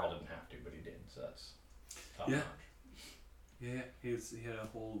 Carl didn't have to, but he did. So that's top Yeah. notch. Yeah, he had a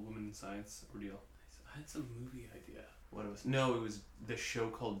whole woman in science ordeal. I had some movie idea. What it was? No, it was the show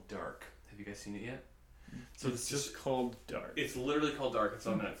called Dark. Have you guys seen it yet? So it's just called Dark. It's literally called Dark. It's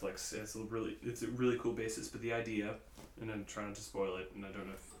on Netflix. It's a really cool basis. But the idea, and I'm trying not to spoil it, and I don't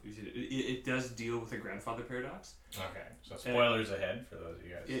know if you see it. It does deal with a grandfather paradox. Okay, so spoilers ahead for those of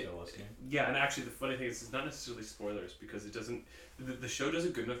you guys still listening. Yeah, and actually the funny thing is it's not necessarily spoilers because it doesn't. The show does a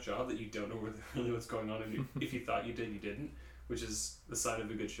good enough job that you don't know really what's going on, and if you thought you did, you didn't, which is the sign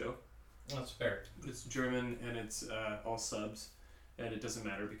of a good show. That's fair. It's German and it's all subs, and it doesn't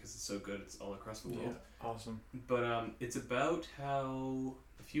matter because it's so good. It's all across the world. Yeah. Awesome. But it's about how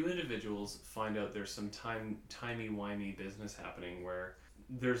a few individuals find out there's some timey-wimey business happening where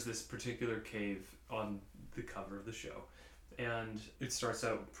there's this particular cave on the cover of the show, and it starts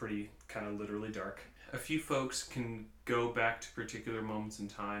out pretty kind of literally dark. A few folks can go back to particular moments in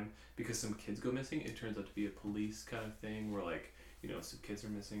time because some kids go missing. It turns out to be a police kind of thing where, like, some kids are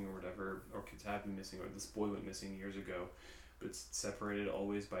missing or whatever, or kids have been missing, or this boy went missing years ago, but it's separated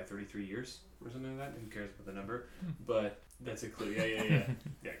always by 33 years or something like that. Who cares about the number? But that's a clue. Yeah.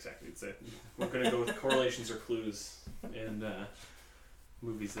 Yeah, exactly. We're going to go with correlations or clues and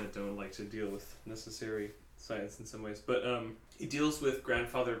movies that don't like to deal with necessary science in some ways. But it deals with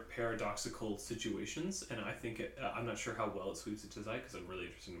grandfather paradoxical situations, and I think I'm not sure how well it sweeps it to Zeit because I'm really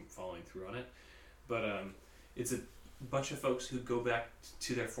interested in following through on it. But it's a bunch of folks who go back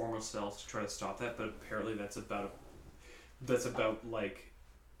to their former selves to try to stop that, but apparently that's about like,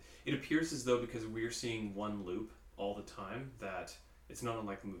 it appears as though because we're seeing one loop all the time, that it's not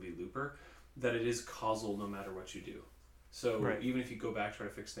unlike the movie Looper, that it is causal no matter what you do. So Right. Even if you go back, try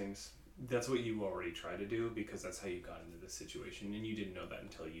to fix things, that's what you already tried to do because that's how you got into this situation, and you didn't know that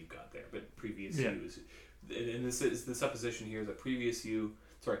until you got there. But previous you is, and this is the supposition here, that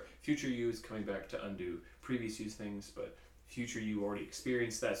future you is coming back to undo previous you's things, but future you already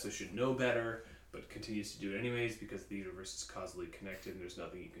experienced that, so should know better, but continues to do it anyways because the universe is causally connected and there's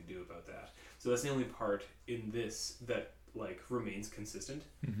nothing you can do about that. So that's the only part in this that remains consistent.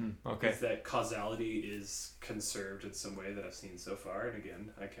 Mm-hmm. Okay. Is that causality is conserved in some way that I've seen so far, and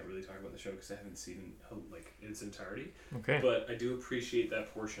again, I can't really talk about the show because I haven't seen it in its entirety. Okay. But I do appreciate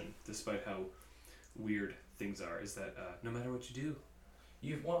that portion, despite how weird things are. Is that no matter what you do,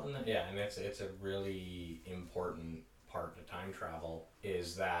 and it's a really important part of time travel,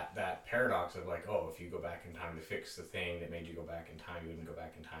 is that paradox of like, if you go back in time to fix the thing that made you go back in time, you wouldn't go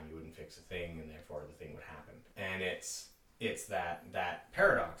back in time, you wouldn't fix the thing, and therefore the thing would happen. And it's that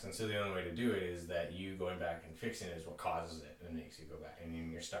paradox, and so the only way to do it is that you going back and fixing it is what causes it and makes you go back, and then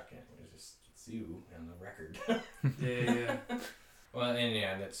you're stuck in it. It's you on the record. yeah. Well,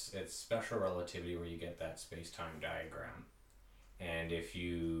 and it's special relativity where you get that space-time diagram, and if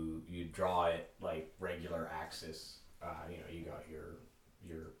you draw it like regular axis, you got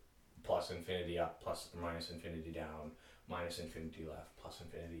your plus infinity up, plus or minus infinity down, minus infinity left, plus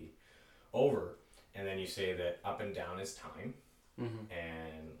infinity over, and then you say that up and down is time,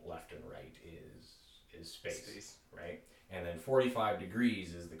 and left and right is space, right? And then 45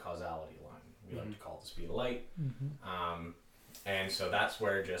 degrees is the causality line. We like to call it the speed of light. And so that's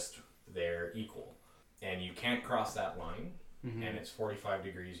where just they're equal. And you can't cross that line, and it's 45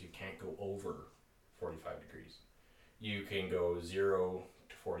 degrees. You can't go over 45 degrees. You can go 0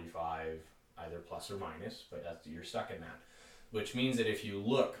 to 45, either plus or minus, but you're stuck in that. Which means that if you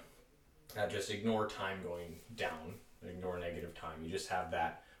look at just ignore time going down, ignore negative time, you just have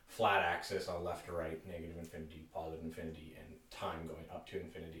that flat axis on left to right, negative infinity, positive infinity, and time going up to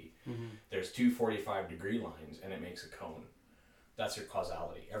infinity. There's two 45-degree lines, and it makes a cone. That's your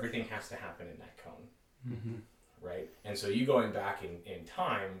causality. Everything has to happen in that cone, right? And so you going back in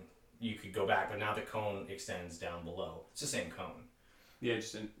time, you could go back, but now the cone extends down below. It's the same cone. Yeah,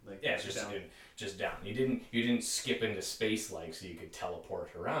 just in, like it's just down. You didn't skip into space like so you could teleport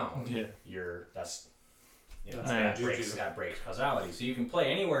around. Yeah. That breaks causality. So you can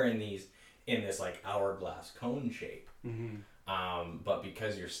play anywhere in this like hourglass cone shape. But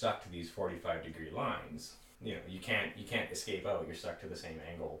because you're stuck to these 45-degree lines, you can't escape out. You're stuck to the same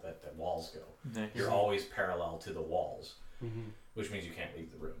angle that the walls go. Nice. You're always parallel to the walls, which means you can't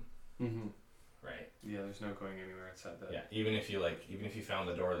leave the room. Right. Yeah, there's no going anywhere outside that. Yeah, even if you found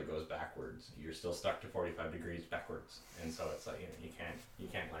the door that goes backwards, you're still stuck to 45 degrees backwards, and so it's like you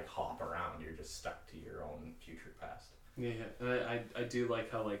can't like hop around. You're just stuck to your own future past. Yeah, and I do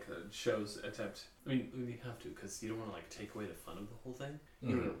like how like shows attempt. I mean, you have to because you don't want to like take away the fun of the whole thing.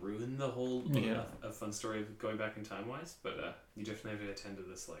 You don't want to ruin the whole a fun story of going back in time wise, but you definitely have to attend to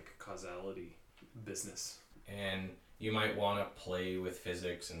this like causality business. And you might want to play with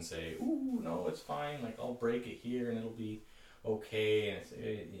physics and say, "Ooh, no, it's fine. Like I'll break it here and it'll be okay." And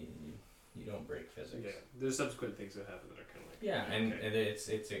you don't break physics. Yeah, there's subsequent things that happen that are kind of like and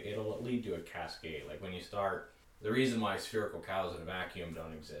it'll lead to a cascade. Like when you start, the reason why spherical cows in a vacuum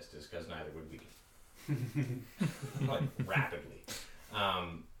don't exist is because neither would we. Like rapidly.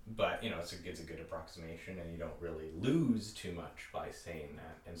 But it's a good approximation, and you don't really lose too much by saying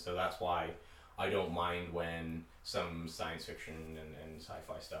that, and so that's why I don't mind when some science fiction and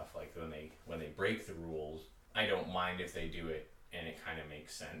sci-fi stuff, like when they break the rules, I don't mind if they do it and it kind of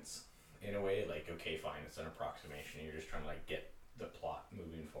makes sense in a way. Like, okay, fine, it's an approximation. You're just trying to like get the plot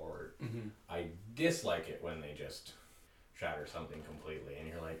moving forward. I dislike it when they just shatter something completely and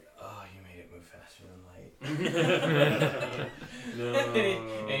you're like, oh, you made it move faster than light. No.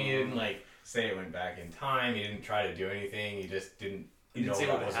 And you didn't like say it went back in time. You didn't try to do anything. You just didn't. You know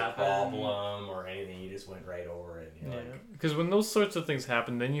what was a problem or anything. You just went right over it. And you're because when those sorts of things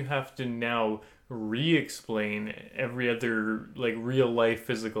happen, then you have to now re-explain every other like real life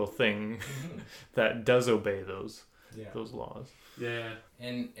physical thing that does obey those laws. Yeah.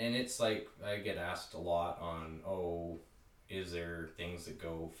 And it's like I get asked a lot on, is there things that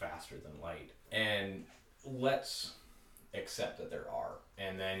go faster than light? And let's accept that there are.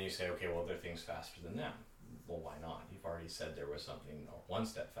 And then you say, okay, well, there are things faster than them. Well, why not? You've already said there was something one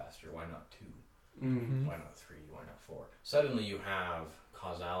step faster. Why not 2? Why not 3? Why not 4? Suddenly you have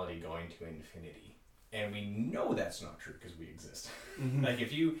causality going to infinity. And we know that's not true because we exist. Like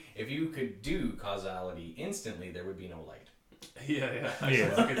if you could do causality instantly, there would be no light. Yeah.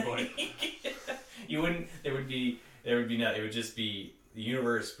 That's a good point. You wouldn't. There would be not. It would just be the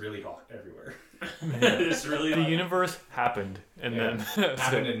universe really hot everywhere. It's really the universe happened and then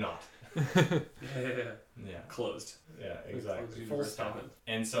happened and not. Yeah. Closed. Yeah, exactly. Full stop.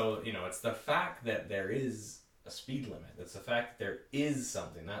 And so it's the fact that there is a speed limit. It's the fact that there is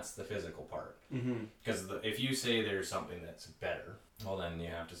something. That's the physical part. Because if you say there's something that's better, well then you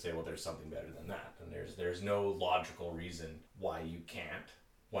have to say, well, there's something better than that. And there's no logical reason why you can't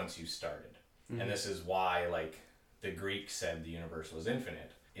once you started. And this is why like the Greeks said the universe was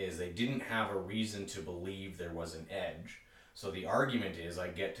infinite, is they didn't have a reason to believe there was an edge. So the argument is I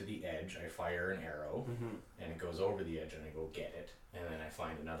get to the edge, I fire an arrow, and it goes over the edge and I go get it. And then I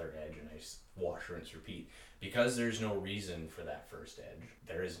find another edge and I wash, rinse, repeat. Because there's no reason for that first edge,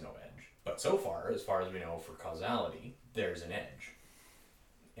 there is no edge. But so far, as we know for causality, there's an edge.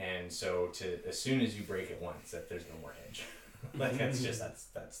 And so as soon as you break it once, that there's no more edge. Like that's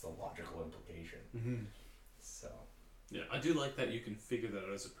the logical implication. So yeah, I do like that you can figure that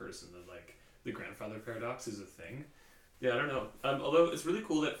out as a person, that like the grandfather paradox is a thing. Yeah, I don't know. Although it's really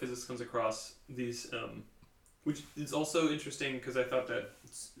cool that physics comes across these, which is also interesting because I thought that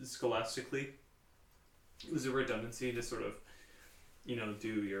scholastically it was a redundancy to sort of,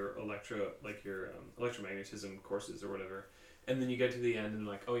 do your electromagnetism courses or whatever, and then you get to the end and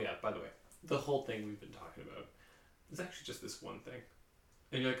like, oh yeah, by the way, the whole thing we've been talking about is actually just this one thing.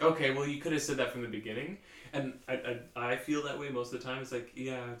 And you're like, okay, well, you could have said that from the beginning. And I feel that way most of the time. It's like,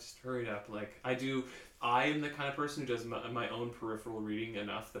 yeah, just hurry it up. Like, I am the kind of person who does my own peripheral reading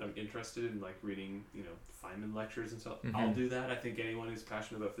enough that I'm interested in, like, reading, Feynman lectures and stuff. I'll do that. I think anyone who's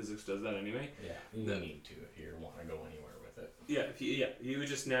passionate about physics does that anyway. Yeah, you need to if you want to go anywhere with it. Yeah, you would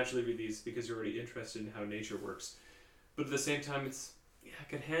just naturally read these because you're already interested in how nature works. But at the same time, I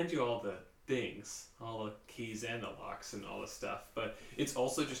could hand you all the things, all the keys and the locks and all the stuff, but it's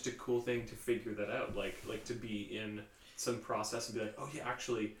also just a cool thing to figure that out, like to be in some process and be like, oh yeah,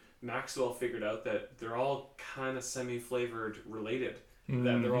 actually Maxwell figured out that they're all kind of semi-flavored related,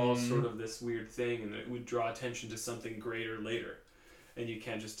 that they're all sort of this weird thing, and it would draw attention to something greater later. And you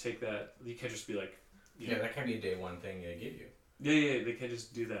can't just take that, you can't just be like, Yeah, that can be a day one thing they give you. Yeah, they can't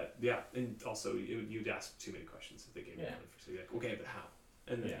just do that. Yeah, and also you'd ask too many questions if they gave you one. So you're like, okay, but how?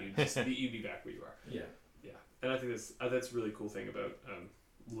 And then you'd be back where you are. Yeah. And I think that's a really cool thing about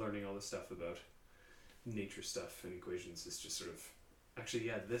learning all this stuff about nature stuff and equations is just sort of,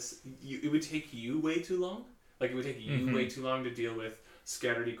 actually, it would take you way too long. Like, it would take you way too long to deal with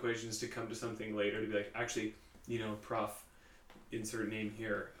scattered equations to come to something later to be like, actually, prof, insert name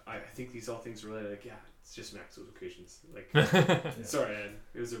here. I think these all things are related. Like, yeah, it's just Maxwell's equations. Like, sorry, Ed,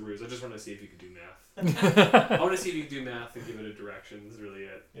 it was a ruse. I just want to see if you could do math. I want to see if you could do math and give it a direction. Is really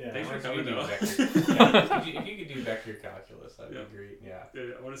it. Yeah, thanks for coming though. If you could do vector calculus, that'd be great. Yeah.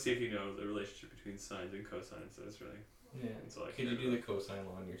 I want to see if you know the relationship between sines and cosines. So that's really. Yeah. Can you do the cosine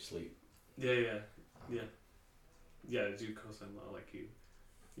law in your sleep? Yeah. Do cosine law like you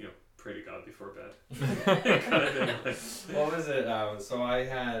pray to God before bed. Kind of thing. Like. What was it? So I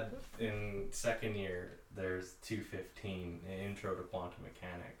had in second year, there's 215, an intro to quantum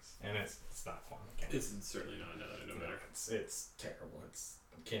mechanics, and it's not quantum mechanics. It's certainly not. Now that I know better. It's terrible. It's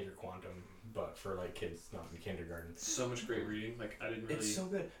kinder quantum, but for like kids not in kindergarten. So much great reading. Like, I didn't really. It's so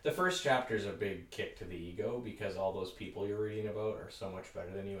good. The first chapter is a big kick to the ego because all those people you're reading about are so much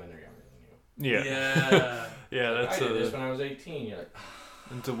better than you, and they're younger than you. Yeah. Yeah, that's. I did this when I was 18. You're like.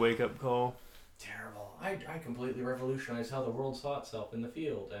 It's a wake-up call. Terrible. I completely revolutionized how the world saw itself in the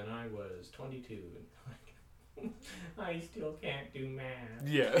field, and I was 22. And I still can't do math.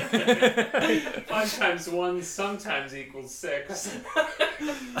 Yeah. 5 times 1 sometimes equals 6.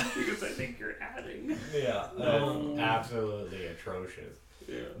 Because I think you're adding. Yeah. Absolutely atrocious.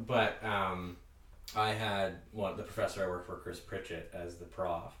 Yeah. But I had the professor I worked for, Chris Pritchett, as the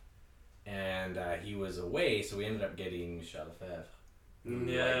prof, and he was away, so we ended up getting Michel Lefebvre.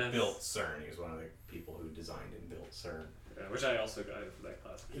 Like, built CERN. He was one of the people who designed and built CERN. Yeah, which I also got for that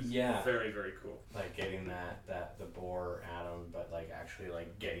class. Very, very cool. Like getting the Bohr atom, but like actually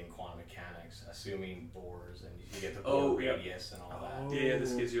like getting quantum mechanics, assuming Bohrs, and you get the Bohr radius and all that. Yeah,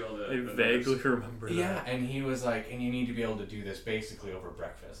 this gives you all the. I vaguely remember that. Yeah, and he was like, and you need to be able to do this basically over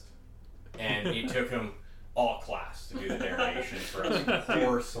breakfast. And it took him all class to do the derivation for us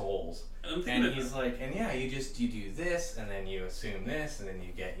poor souls. And he's like, and you do this, and then you assume this, and then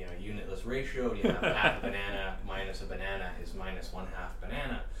you get, unitless ratio. You have half a banana minus a banana is minus 1/2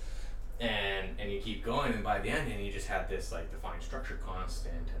 banana. And you keep going, and by the end, and you just had this, like, defined structure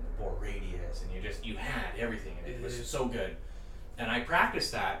constant, and the Bohr radius, and you had everything, and it was so good. And I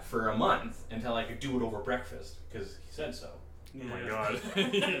practiced that for a month until I could do it over breakfast, because he said so. Oh my god.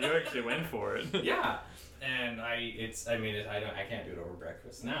 You actually went for it. Yeah. And I can't do it over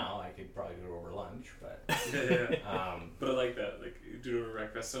breakfast now. I could probably do it over lunch, but but I like that, like, do it over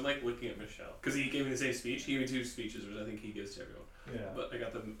breakfast. So I'm like looking at Michelle because he gave me the same speech. He gave me 2 speeches, which I think he gives to everyone. Yeah. But I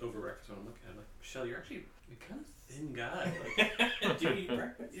got them over breakfast when I'm looking at him. Like, Michelle, you're kind of thin guy. Like, do you eat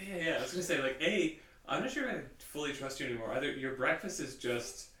breakfast? Yeah. I was gonna say, like, I'm not sure I fully trust you anymore. Either your breakfast is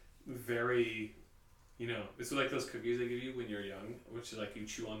just very. It's like those cookies they give you when you're young, which is like you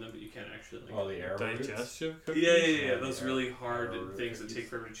chew on them, but you can't actually like. Oh, the digestive cookies. Yeah. Those really hard things that take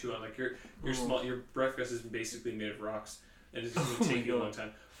forever to chew on. Like your breakfast is basically made of rocks, and it's going to take you a long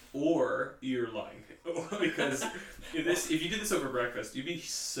time. Or you're lying, because if you did this over breakfast, you'd be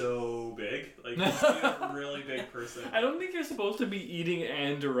so big, like you'd be a really big person. I don't think you're supposed to be eating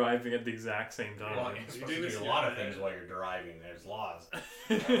and deriving at the exact same time. Well, you're supposed to do a lot of things while you're deriving. There's laws.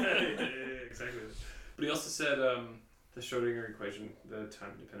 Exactly. But he also said the Schrodinger equation, the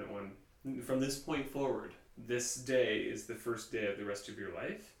time-dependent one, from this point forward, this day is the first day of the rest of your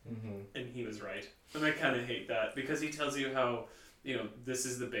life. Mm-hmm. And he was right. And I kind of hate that because he tells you how, this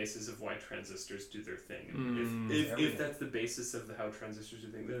is the basis of why transistors do their thing. And if that's the basis of how transistors do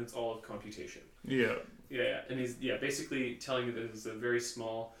things, then it's all of computation. Yeah. Yeah. And he's basically telling you that there's a very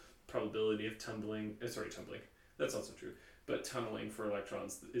small probability of tumbling. That's also true. But tunneling for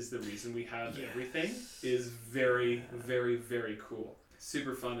electrons is the reason we have everything. Is very, very, very cool.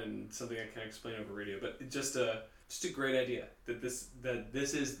 Super fun and something I can't explain over radio. But just a great idea that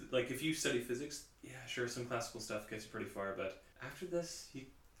this is like, if you study physics, sure, some classical stuff gets you pretty far, but after this you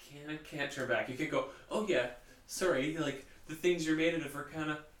can't turn back. You can't go, oh yeah, sorry, like the things you're made out of are kind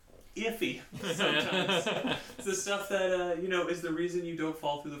of iffy sometimes. It's the stuff that is the reason you don't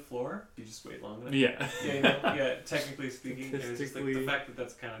fall through the floor. You just wait long enough. Yeah. Yeah. Technically speaking, it's just like the Statistically fact that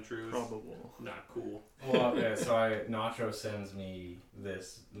that's kind of true is probable. not cool. Well, so Nacho sends me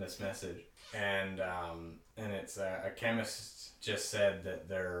this message, and it's a chemist just said that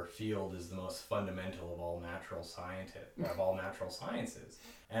their field is the most fundamental of all natural sciences.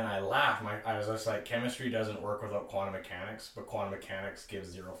 And I laughed. I was just like, chemistry doesn't work without quantum mechanics, but quantum mechanics gives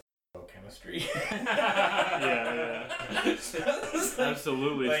zero chemistry. Yeah.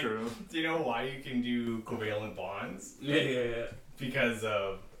 Absolutely like, true. Do you know why you can do covalent bonds? Yeah. Because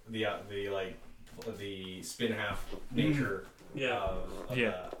of the spin half nature of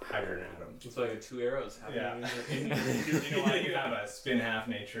the hydrogen atom. It's like 2 arrows happening. You know why you have a spin half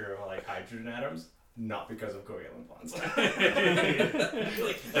nature of like hydrogen atoms? Not because of covalent bonds.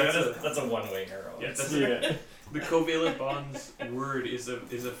 That's a one-way arrow. The covalent bonds word is a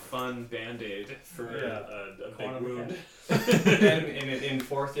fun band-aid for a big wound. And in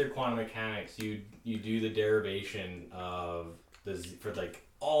fourth year quantum mechanics, you do the derivation of for like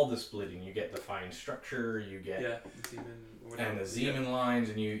all the splitting. You get the fine structure, you get the Zeeman lines,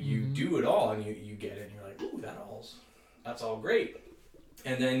 and you do it all, and you get it, and you're like, ooh, that's all great.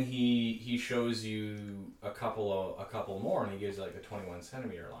 And then he shows you a couple more, and he gives like a 21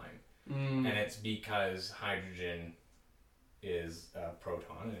 centimeter line, and it's because hydrogen is a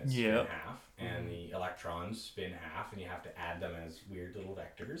proton and it's spin half, and the electrons spin half, and you have to add them as weird little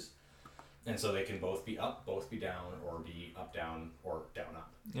vectors, and so they can both be up, both be down, or be up down, or down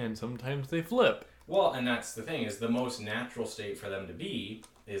up. And sometimes they flip. Well, and that's the thing, is the most natural state for them to be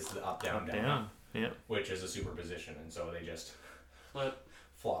is the up down down up, which is a superposition, and so they just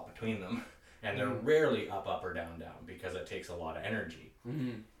flop between them, and they're rarely up or down because it takes a lot of energy.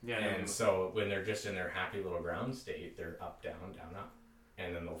 So when they're just in their happy little ground state, they're up down up,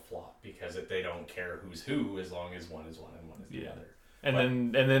 and then they'll flop because they don't care who's who as long as one is one and one is the other.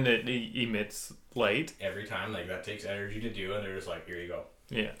 And then it emits light every time. Like, that takes energy to do, and they're just like, here you go.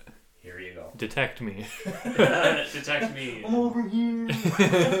 Yeah. Here you go. Detect me. Detect me. I'm over here.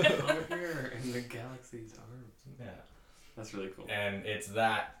 Over here in the galaxy's arms. Yeah. That's really cool. And it's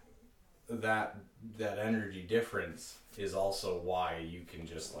that energy difference is also why you can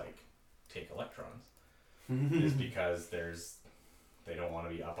just like take electrons. Is because they don't want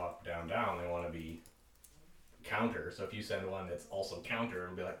to be up, down, down. They want to be counter. So if you send one that's also counter,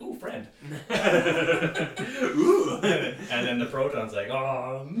 it'll be like, ooh, friend. Ooh. And then the proton's like,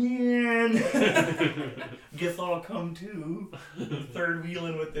 oh man, guess I'll come too. Third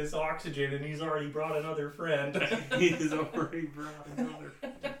wheeling with this oxygen, and he's already brought another friend. He's already brought another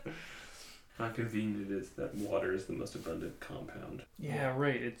friend. How convenient it is that water is the most abundant compound. Yeah,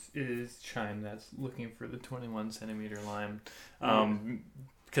 right. It is Chime that's looking for the 21 centimeter line.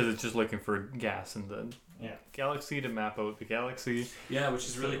 Because it's just looking for gas in the galaxy to map out the galaxy. Yeah, which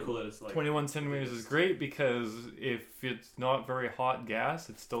is really cool that it's like 21 centimeters is great because if it's not very hot gas,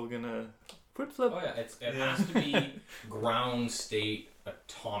 it's still gonna flip. Oh yeah, it has to be ground state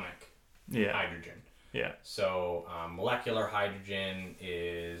atomic hydrogen. Yeah. So molecular hydrogen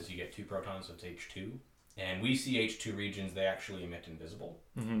is, you get 2 protons, so it's H2. And we see H2 regions, they actually emit invisible.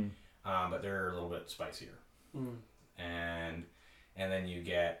 But they're a little bit spicier. And then you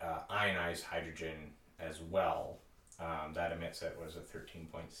get ionized hydrogen as well. That emits at,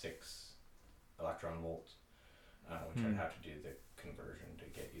 13.6 electron volts, which I'd have to do the conversion to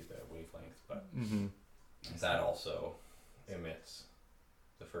get you the wavelength. But that also emits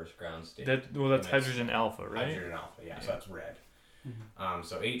the first ground state. That's hydrogen alpha, right? Hydrogen alpha, so that's red.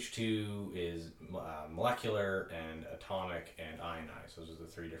 So H2 is molecular and atomic and ionized. Those are the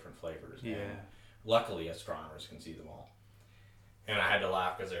 3 different flavors. Yeah. And luckily, astronomers can see them all. And I had to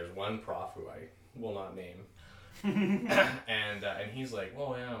laugh because there's one prof who I will not name. and he's like,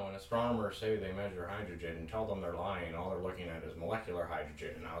 well, when astronomers say they measure hydrogen and tell them they're lying, all they're looking at is molecular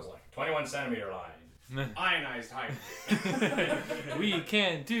hydrogen. And I was like, 21 centimeter line. Ionized hydrogen. We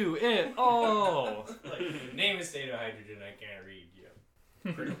can't do it all. Like, name a state of hydrogen I can't read.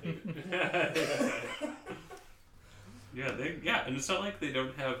 And it's not like they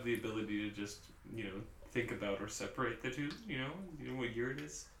don't have the ability to just, think about or separate the two, you know what year it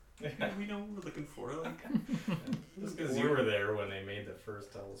is. We know what we're looking for, like. Just because you were there when they made the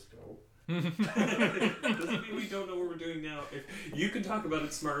first telescope. Doesn't mean we don't know what we're doing now. If you can talk about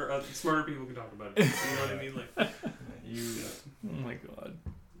it, smarter people can talk about it. You know what I mean? Like, oh my god.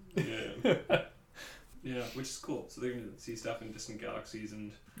 Yeah. Yeah, which is cool. So they're gonna see stuff in distant galaxies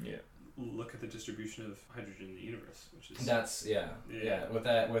and look at the distribution of hydrogen in the universe, which is That's with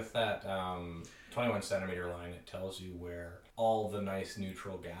that 21 centimeter line, it tells you where all the nice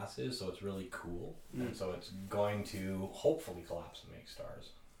neutral gas is, so it's really cool, and so it's going to hopefully collapse and make stars.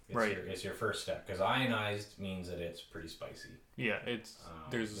 It's your first step, because ionized means that it's pretty spicy. Yeah, it's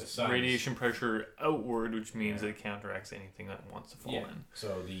there's the radiation pressure outward, which means it counteracts anything that wants to fall in.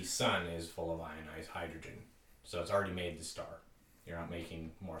 So the sun is full of ionized hydrogen, so it's already made the star. You're not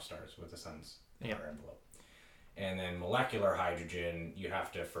making more stars with the sun's outer envelope. And then molecular hydrogen, you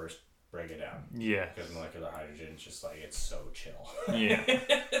have to first break it down. Yeah. Because molecular hydrogen is just like, it's so chill. Yeah.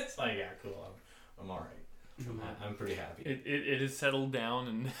 It's like, yeah, cool, I'm alright. I'm pretty happy. It has settled down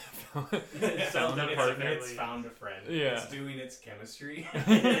and found a partner. It's found a friend. Yeah. It's doing its chemistry.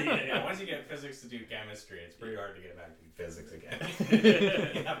 Yeah. Once you get physics to do chemistry, it's pretty hard to get back to physics again.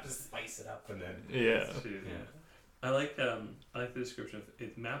 You have to spice it up and then... Yeah. I like the description of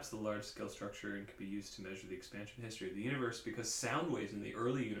it maps the large scale structure and can be used to measure the expansion history of the universe because sound waves in the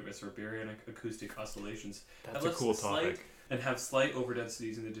early universe are baryonic acoustic oscillations. That's a cool topic. And have slight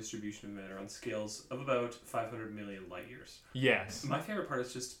overdensities in the distribution of matter on scales of about 500 million light years. Yes. My favorite part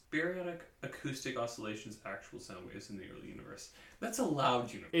is just baryonic acoustic oscillations, actual sound waves in the early universe. That's a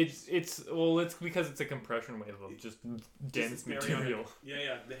loud universe. It's because it's a compression wave of just dense material.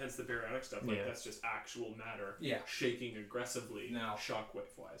 Yeah. Hence the baryonic stuff. That's just actual matter shaking aggressively now,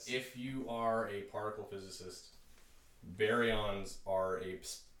 shockwave wise. If you are a particle physicist, baryons are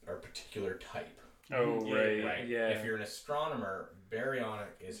a particular type. Oh, right. Yeah. If you're an astronomer, baryonic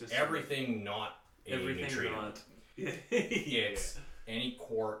is just everything not a neutrino. It's any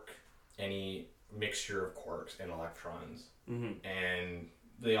quark, any mixture of quarks and electrons. And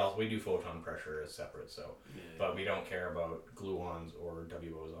we do photon pressure as separate, but we don't care about gluons or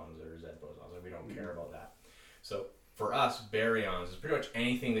W bosons or Z bosons. We don't care about that. So for us, baryons is pretty much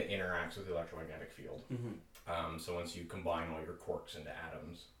anything that interacts with the electromagnetic field. So once you combine all your quarks into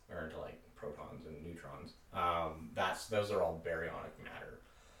atoms or into like protons and neutrons, those are all baryonic matter.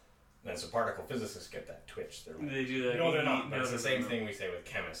 And so particle physicists get that twitch. They're like, they do that. No, they're not. It's the same thing we say with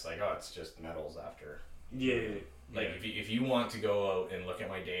chemists. Like, oh, it's just metals after. If you want to go out and look at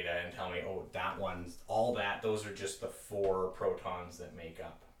my data and tell me, oh, that one's all that. Those are just the 4 protons that make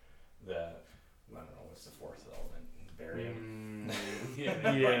up the. I don't know what's the 4th element. Barium.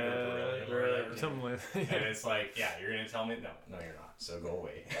 Something like that. And it's like, you're gonna tell me no, you're not. So go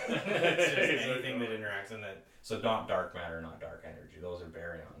away. It's just anything that interacts in that. So not dark matter, not dark energy. Those are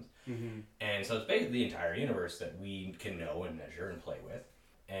baryons. And so it's basically the entire universe that we can know and measure and play with.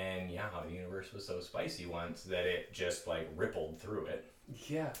 And the universe was so spicy once that it just like rippled through it.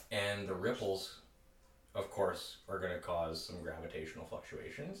 Yeah. And the ripples, of course, are going to cause some gravitational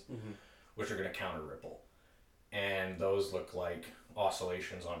fluctuations, which are going to counter ripple. And those look like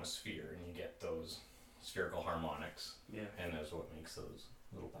oscillations on a sphere, and you get those spherical harmonics. Yeah. And that's what makes those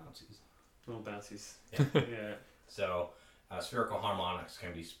little bouncies. Yeah. So spherical harmonics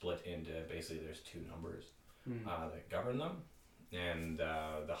can be split into basically there's 2 numbers that govern them, and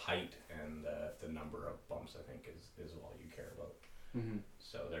the height and the number of bumps I think is all you care about.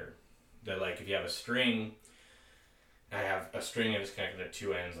 So they're like if you have a string, I have a string that is connected at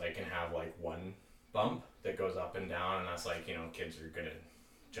 2 ends. I can have like 1 bump that goes up and down, and that's like kids are gonna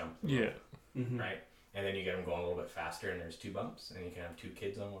jump. Right, and then you get them going a little bit faster, and there's 2 bumps, and you can have 2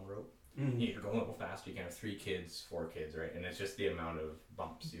 kids on 1 rope. You're going a little faster, you can have 3 kids, 4 kids, right? And it's just the amount of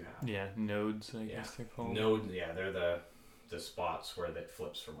bumps you have. Yeah, nodes, I guess they're called. Nodes, they're the spots where that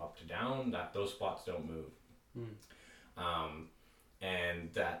flips from up to down. Those spots don't move.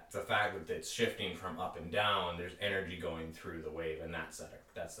 And that the fact that it's shifting from up and down, there's energy going through the wave, and that's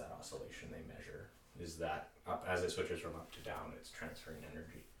that oscillation they measure. Is that up as it switches from up to down, it's transferring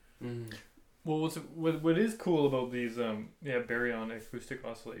energy. Well, what is cool about these baryonic acoustic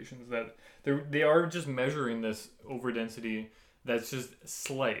oscillations that they are just measuring this overdensity that's just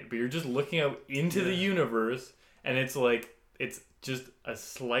slight, but you're just looking out into the universe, and it's like it's just a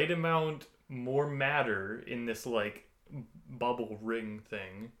slight amount more matter in this like bubble ring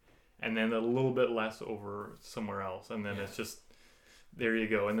thing, and then a little bit less over somewhere else, and then it's just there you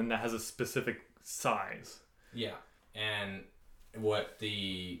go, and then that has a specific size. Yeah, and what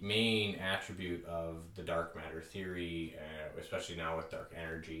the main attribute of the dark matter theory, especially now with dark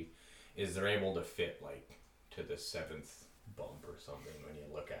energy, is they're able to fit like to the 7th bump or something. When you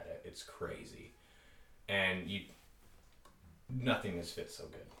look at it, it's crazy, and nothing has fit so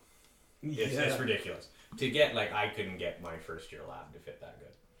good. It's ridiculous to get. Like I couldn't get my first year lab to fit that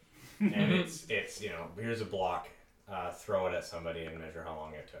good, and it's here's a block, throw it at somebody and measure how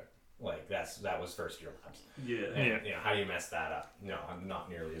long it took. Like that was first year labs. Yeah. And, you know, how do you mess that up? No, I'm not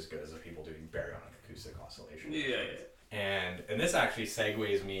nearly as good as the people doing baryonic acoustic oscillation. Yeah. And this actually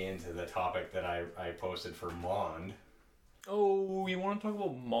segues me into the topic that I posted for Mond. Oh, you want to talk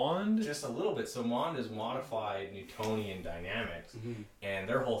about Mond? Just a little bit. So Mond is modified Newtonian dynamics, and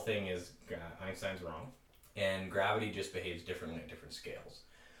their whole thing is Einstein's wrong, and gravity just behaves differently at different scales.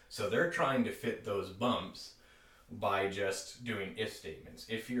 So they're trying to fit those bumps by just doing if statements.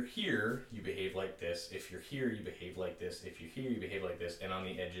 If you're here, you behave like this. If you're here, you behave like this. If you're here, you behave like this. And on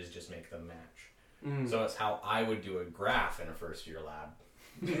the edges, just make them match. So it's how I would do a graph in a first year lab.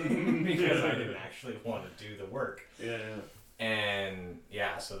 Because I didn't actually want to do the work. Yeah. And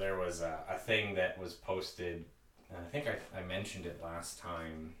yeah, so there was a thing that was posted, and I think I mentioned it last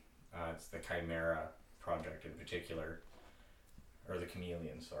time. It's the Chimera project in particular, or the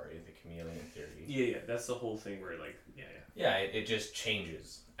chameleon theory. Yeah. That's the whole thing where like Yeah, it just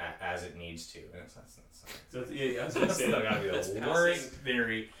changes as it needs to. And that's So, I was gonna say still gotta be that's the passing. worst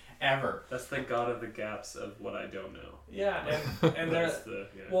theory ever. That's the god of the gaps of what I don't know. Yeah, and That's the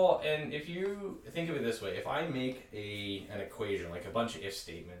well, and if you think of it this way, if I make an equation, like a bunch of if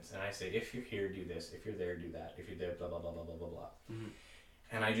statements, and I say if you're here, do this, if you're there, do that, if you're there, blah blah blah blah blah blah blah,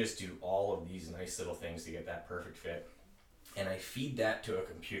 and I just do all of these nice little things to get that perfect fit, and I feed that to a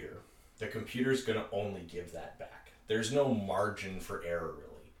computer, the computer's gonna only give that back. There's no margin for error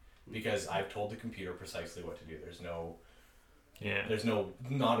really, because I've told the computer precisely what to do. There's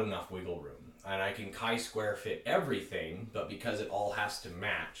not enough wiggle room. And I can chi-square fit everything, but because it all has to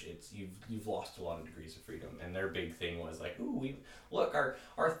match, you've lost a lot of degrees of freedom. And their big thing was like, ooh, look,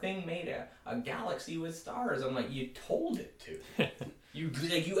 our thing made a galaxy with stars. I'm like, you told it to.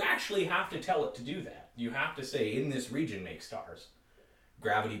 You actually have to tell it to do that. You have to say, in this region, make stars.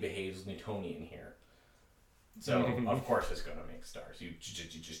 Gravity behaves Newtonian here. So, of course it's going to make stars. You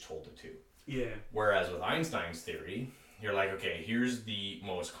just told it to. Yeah. Whereas with Einstein's theory, you're like, okay, here's the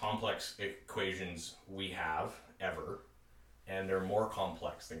most complex equations we have ever, and they're more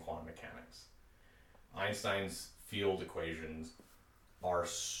complex than quantum mechanics. Einstein's field equations are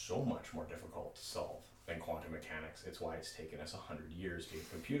so much more difficult to solve than quantum mechanics. It's why it's taken us 100 years to get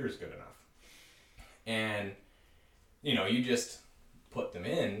computers good enough. And, you know, you just put them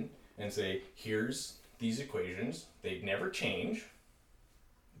in and say, here's these equations. They never change.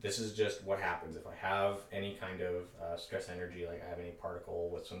 This is just what happens if I have any kind of stress energy, like I have any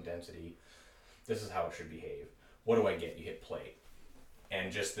particle with some density. This is how it should behave. What do I get? You hit play.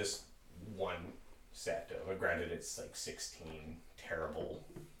 And just this one set of, granted it's like 16 terrible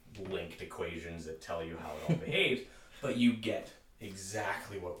linked equations that tell you how it all behaves, but you get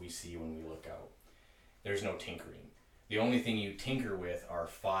exactly what we see when we look out. There's no tinkering. The only thing you tinker with are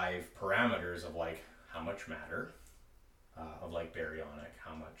 5 parameters of like how much matter, of like baryonic,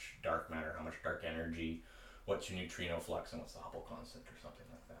 how much dark matter, how much dark energy, what's your neutrino flux, and what's the Hubble constant or something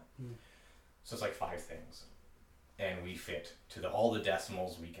like that. So it's like 5 things. And we fit to all the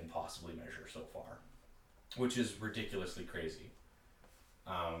decimals we can possibly measure so far, which is ridiculously crazy.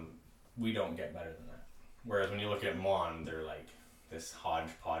 We don't get better than that. Whereas when you look at Mond, they're like this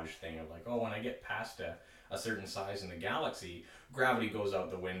hodgepodge thing of like, oh, when I get past a certain size in the galaxy, gravity goes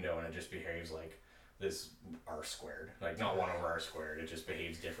out the window and it just behaves like this r squared, like not 1 over r squared. It just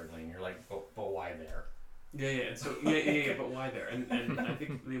behaves differently, and you're like, but why there? Yeah. And so yeah. But why there? And I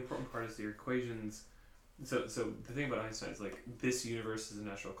think the important part is the equations. So the thing about Einstein is like this universe is a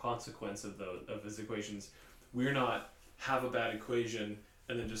natural consequence of his equations. We're not have a bad equation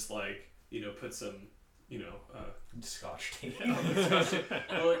and then just like put some Scotch tape.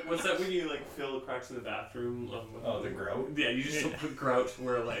 Well, like, what's that when you like fill the cracks in the bathroom? The grout. Yeah, you just don't put grout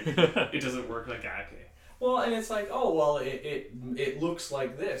where like it doesn't work. Like okay. Well, and it's like, oh well, it looks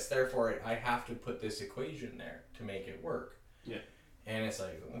like this, therefore I have to put this equation there to make it work. Yeah. And it's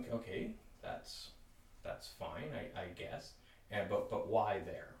like, okay, that's fine, I guess. And but why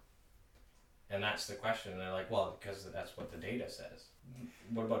there? And that's the question. And they're like, well, because that's what the data says.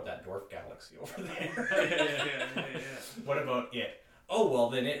 What about that dwarf galaxy over there? Yeah. What about it? Oh well,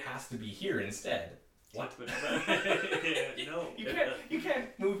 then it has to be here instead. What? No. You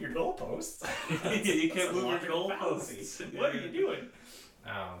can't move your goalposts. You can't move your goalposts. What are you doing?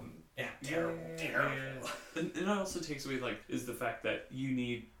 Terrible. And it also takes away is the fact that you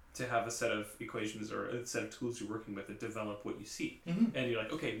need to have a set of equations or a set of tools you're working with that develop what you see. Mm-hmm. And you're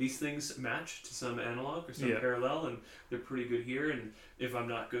like, okay, these things match to some analog or some parallel, and they're pretty good here. And if I'm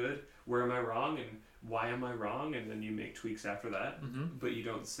not good, where am I wrong, and why am I wrong? And then you make tweaks after that. Mm-hmm. But you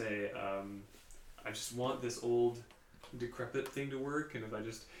don't say, I just want this old decrepit thing to work, and if I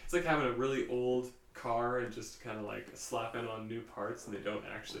just, it's like having a really old car and just kind of like slapping on new parts and they don't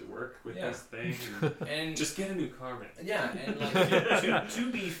actually work with Yeah. this thing. And Just get a new car, man. yeah, and like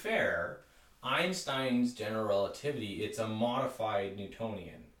to be fair, Einstein's general relativity, it's a modified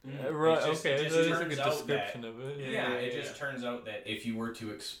Newtonian. Right. It just- Okay. it just That is a turns good out description of it. Yeah, it yeah. just turns out that if you were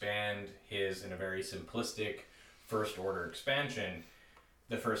to expand his in a very simplistic first order expansion,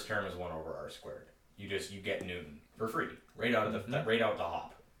 the first term is 1 over r squared. You get Newton for free right out of the right out the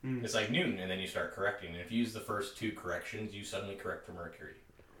hop. It's like Newton, and then you start correcting. And if you use the first 2 corrections, you suddenly correct for Mercury.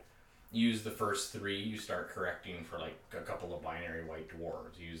 Use the first 3, you start correcting for like a couple of binary white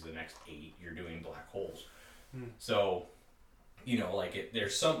dwarfs. Use the next 8, you're doing black holes. So, you know, like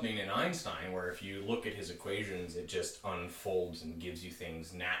there's something in Einstein where if you look at his equations, it just unfolds and gives you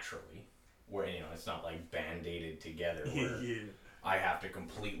things naturally. Where, you know, it's not like band-aided together where I have to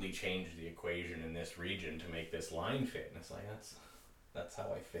completely change the equation in this region to make this line fit. And it's like, that's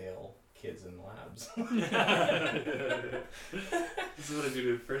how I fail kids in labs. This is what I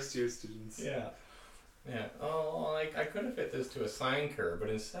do to first year students. Yeah. Yeah. Oh, like I could have fit this to a sine curve, but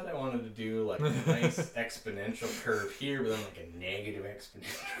instead I wanted to do like a nice exponential curve here, but then like a negative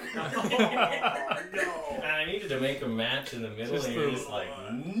exponential curve. No. And I needed to make a match in the middle, Just and you're the- just like,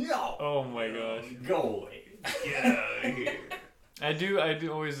 no. Oh my gosh. Go away. Get out of here. I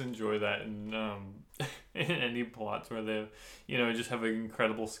do always enjoy that in in any plots where they, you know, just have an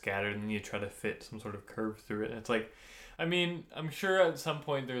incredible scatter and then you try to fit some sort of curve through it. And it's like, I mean, I'm sure at some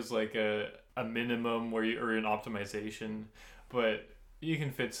point there's like a minimum where you or an optimization, but you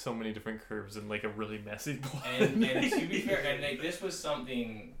can fit so many different curves in like a really messy plot. And to be fair, and like, this was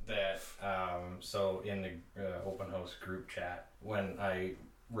something that so in the open house group chat when I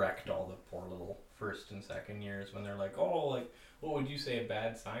wrecked all the poor little first and second years when they're like, oh, like, what would you say a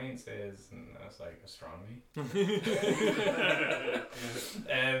bad science is? And I was like, astronomy.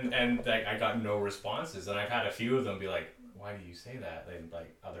 and like I got no responses, and I've had a few of them be like, why do you say that? They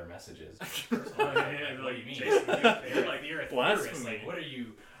like other messages. What do you mean? You're a theorist. Blasphemy. Like, what are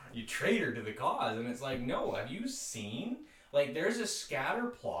you traitor to the cause? And it's like, no, have you seen? Like, there's a scatter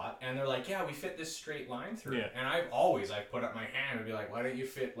plot, and they're like, yeah, we fit this straight line through. Yeah. And I've put up my hand and be like, why don't you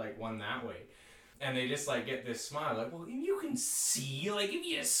fit like one that way? And they just like get this smile, like, well, you can see, like if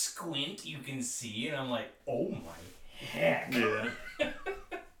you squint, you can see. And I'm like, oh my heck. Yeah.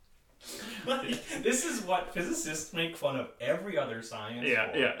 Like, this is what physicists make fun of every other science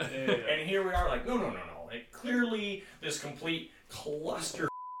for. Yeah. And here we are like, no. Like, clearly this complete cluster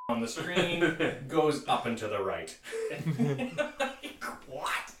on the screen goes up and to the right. Like,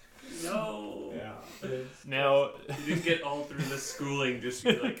 what? No. Yeah. Now, You didn't get all through the schooling just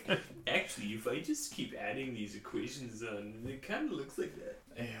to be like, actually, if I just keep adding these equations on, it kind of looks like that.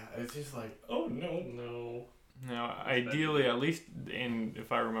 Yeah, it's just like, oh no. No. now, ideally, at least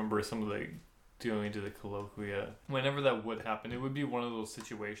if I remember some of the going to the colloquia, whenever that would happen, it would be one of those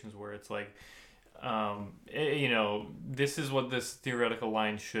situations where it's like, you know, this is what this theoretical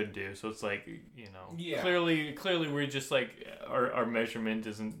line should do. So it's like, you know, Yeah. clearly we're just like our measurement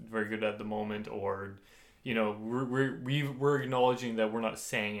isn't very good at the moment, or, you know, we're acknowledging that we're not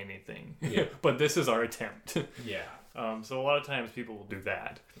saying anything. Yeah. But this is our attempt. Yeah. So a lot of times people will do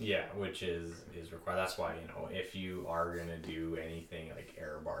that. Yeah, which is required. That's why, you know, if you are gonna do anything, like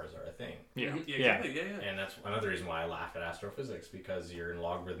error bars are a thing. Yeah. Exactly. Yeah. And that's another reason why I laugh at astrophysics, because you're in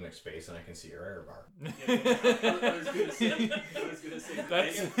logarithmic space and I can see your error bar. I was gonna say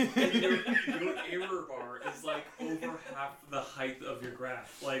That's- your error bar is like over half the height of your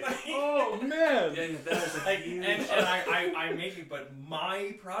graph. Like, Oh man. yeah, that is Like, and I make it, but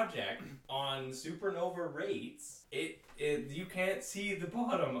my project on supernova rates, it you can't see the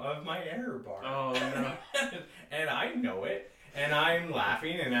bottom of my error bar. Oh no. And I know it, and I'm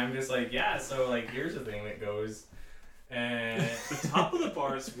laughing, and I'm just like, yeah, so like here's the thing that goes, and The top of the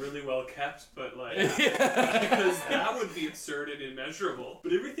bar is really well kept, but like because that would be absurd and immeasurable.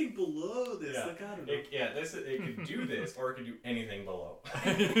 But everything below this, Yeah. like I don't know, it could do this, or it could do anything below.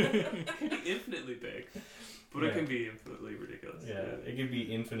 it can be infinitely big, but Yeah. it can be infinitely ridiculous. Yeah, it could be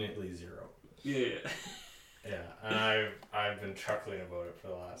infinitely zero. Yeah. Yeah, and I've been chuckling about it for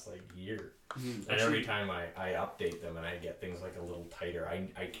the last like year. Mm-hmm. And every time I update them and I get things like a little tighter,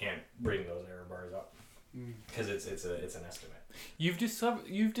 I can't bring those error bars up because it's an estimate. You've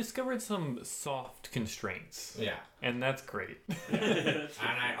discovered some soft constraints, Yeah, and that's great. and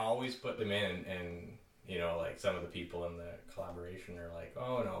I always put them in, and you know, like some of the people in the collaboration are like,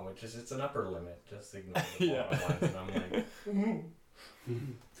 "Oh no, it's an upper limit. Just ignore the bottom ones." And I'm like,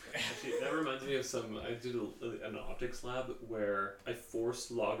 Actually, that reminds me of I did an optics lab where I forced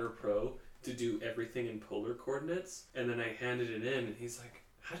Logger Pro to do everything in polar coordinates, and then I handed it in, and he's like,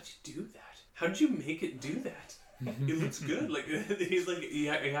 "How did you do that? how did you make it do that? It looks good. Like he's like he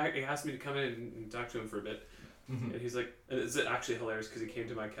asked me to come in and talk to him for a bit. And he's like, and it's actually hilarious because he came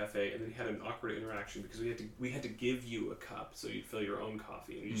to my cafe and then he had an awkward interaction because we had to give you a cup so you'd fill your own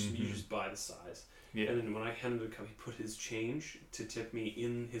coffee and you just buy the size. Yeah. And then when I handed him the cup, he put his change to tip me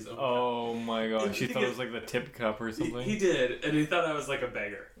in his own cup. Oh my gosh, And she the thought thing it was like the tip cup or something. He did, and he thought I was like a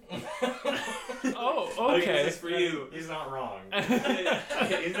beggar. Oh, Like, okay. this is for you. He's not wrong. Yeah,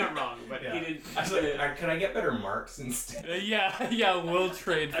 he's not wrong, but he didn't. Actually, can I get better marks instead? Yeah, we'll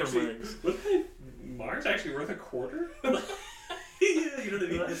trade for Actually, marks. was my marks actually worth a quarter? Yeah, you know what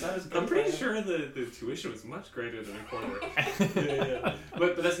I mean? I'm pretty sure the tuition was much greater than a quarter. Yeah.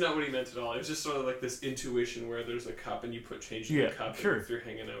 But that's not what he meant at all. It was just sort of like this intuition where there's a cup and you put change in the cup sure. if you're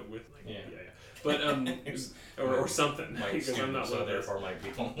hanging out with like Yeah. But or something Might because I'm not so one of those. therefore might be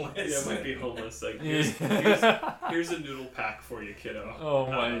homeless. Yeah, might be homeless. Like Yeah. here's a noodle pack for you, kiddo. Oh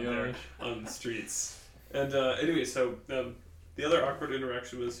my out there gosh. on the streets. And anyway, so the other awkward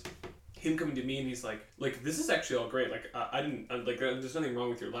interaction was him coming to me and he's like this is actually all great. Like I didn't there's nothing wrong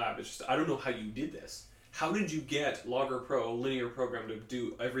with your lab. It's just I don't know how you did this. How did you get Logger Pro, a linear program, to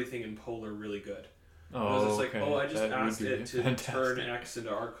do everything in polar really good? And I was just like, I just asked it to turn X into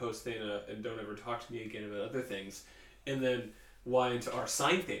R cos theta and don't ever talk to me again about other things. And then Y into R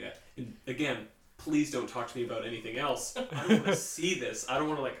sine theta. And again, please don't talk to me about anything else. I don't want to see this. I don't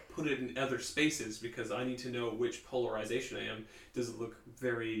want to like put it in other spaces because I need to know which polarization I am. Does it look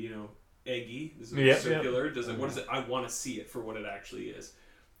very, eggy? Does it look circular? Does it? What is it? I want to see it for what it actually is.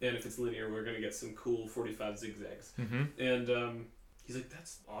 And if it's linear, we're going to get some cool 45 zigzags. And he's like,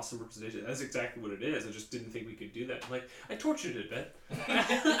 that's awesome representation. That's exactly what it is. I just didn't think we could do that. I'm like, I tortured it a bit.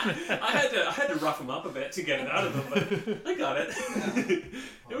 I had to rough him up a bit to get it out of him, but I got it.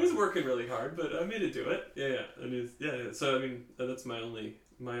 It was working really hard, but I made it do it. Yeah. And so I mean, that's my only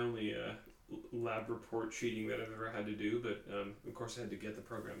lab report cheating that I've ever had to do. But of course, I had to get the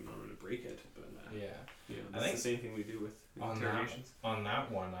program in order to break it. But that's the same thing we do with interrogations. On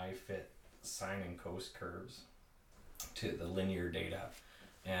that one, I fit sine and cos curves to the linear data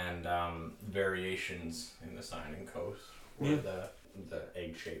and variations in the sine and cos for the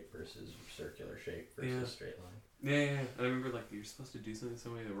egg shape versus circular shape versus straight line. Yeah. I remember like you're supposed to do something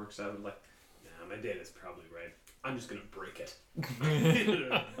some way that works out. Like, nah, my data's probably right. I'm just gonna break it.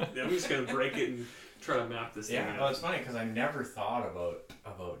 I'm just gonna break it and try to map this thing out. Well, it's funny because I never thought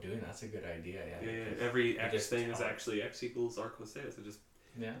about doing that. That's a good idea. Yeah. Every X thing is actually X equals R cos theta, so just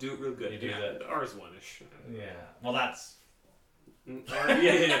do it real good. You do that. R's one-ish. Yeah. Well, that's...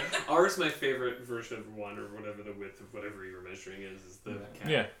 R is my favorite version of 1 or whatever the width of whatever you're measuring is the cap.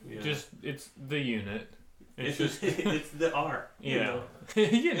 Yeah. Just, it's the unit. It's just... it's the R. Yeah.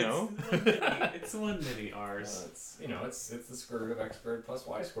 It's one many R's. It's the square root of X squared plus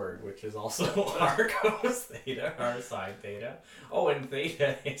Y squared, which is also R cos theta, R sine theta. Oh, and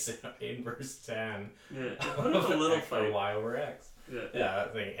theta is inverse tan Put up a little X for fight. Y over X. Yeah,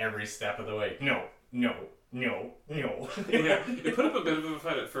 that thing every step of the way. No. Yeah, it put up a bit of a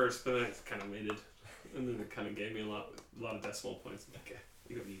fight at first, but then it kind of waited, and then it kind of gave me a lot of decimal points. Okay,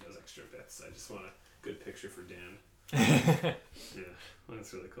 you don't need those extra bits. I just want a good picture for Dan. Yeah, well,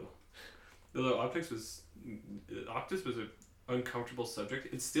 that's really cool. Although Octus was an uncomfortable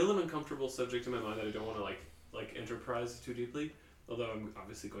subject. It's still an uncomfortable subject in my mind that I don't want to like enterprise too deeply. Although I'm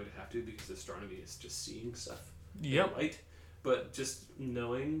obviously going to have to because astronomy is just seeing stuff in light. But just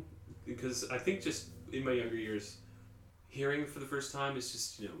knowing, because I think just in my younger years, hearing for the first time is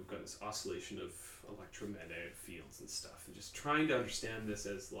just, we've got this oscillation of electromagnetic fields and stuff, and just trying to understand this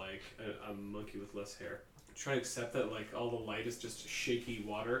as like a monkey with less hair. Trying to accept that like all the light is just shaky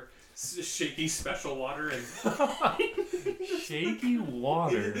water, shaky special water, and shaky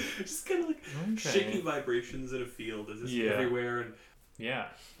water. Just kind of like shaky vibrations in a field is just everywhere, and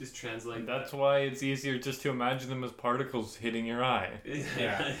just translate. That's why it's easier just to imagine them as particles hitting your eye,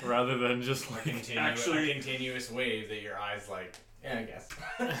 rather than just like a continuous wave that your eyes like. Yeah, I guess.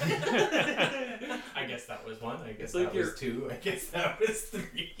 I guess that was 1. I guess that was 2. I guess that was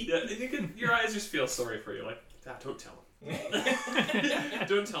 3. Yeah, your eyes just feel sorry for you. Like, don't tell him.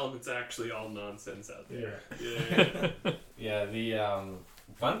 Don't tell him it's actually all nonsense out there. Yeah. The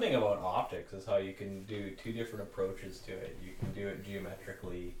fun thing about optics is how you can do 2 different approaches to it. You can do it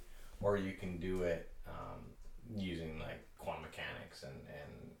geometrically, or you can do it using like quantum mechanics and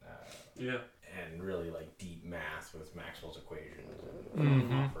really like deep math with Maxwell's equations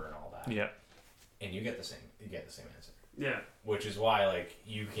and Hopper and all that. Yeah. And you get the same answer. Yeah. Which is why like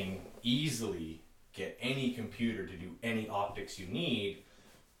you can easily get any computer to do any optics you need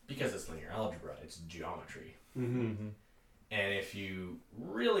because it's linear algebra, it's geometry. And if you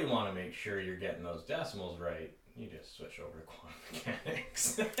really want to make sure you're getting those decimals right, you just switch over to quantum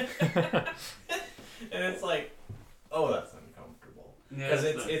mechanics. And it's like, oh, that's uncomfortable. Because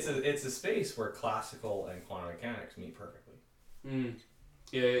it's a space where classical and quantum mechanics meet perfectly. Mm.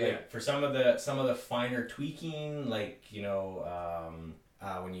 Yeah. For some of the finer tweaking, like, you know,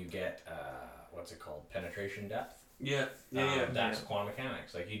 when you get what's it called, penetration depth. That's quantum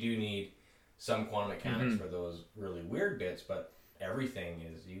mechanics. Like, you do need some quantum mechanics for those really weird bits, but everything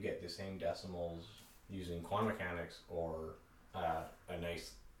is, you get the same decimals using quantum mechanics or a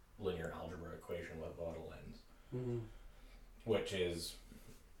nice linear algebra equation without a lens, which is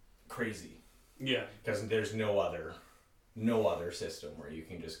crazy. Yeah, because there's no other system where you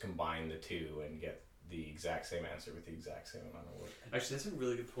can just combine the two and get the exact same answer with the exact same amount of work. Actually, that's a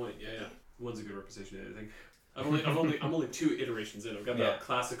really good point. Yeah. One's a good representation of anything. I'm only 2 iterations in. I've got the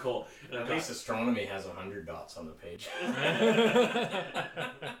classical, and at least astronomy has 100 dots on the page.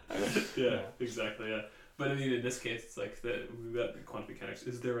 Yeah, exactly. Yeah, but I mean, in this case, it's like we've got the quantum mechanics.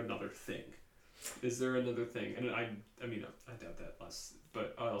 Is there another thing? And I mean, I doubt that less,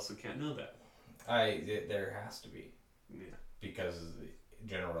 but I also can't know that. There has to be. Yeah. Because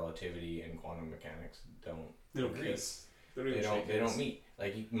general relativity and quantum mechanics don't kiss. They don't meet.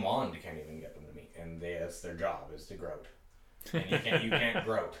 Like, Mond can't even get them to meet, and that's their job, is to grout. And you can't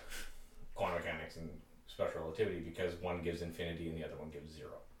grout quantum mechanics and special relativity because one gives infinity and the other one gives 0.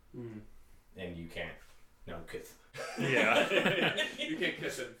 And you can't kiss. Yeah. You can't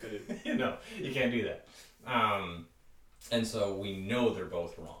kiss infinity. No, you can't do that. And so we know they're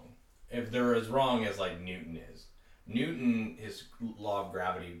both wrong. If they're as wrong as like Newton is. Newton, his law of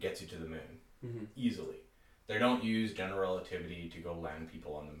gravity gets you to the moon easily. They don't use general relativity to go land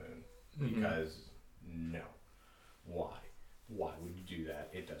people on the moon because no. Why? Why would you do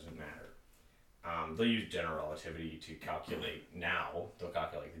that? It doesn't matter. They'll use general relativity to calculate now. They'll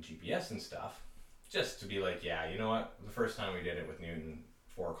calculate the GPS and stuff just to be like, yeah, you know what? The first time we did it with Newton,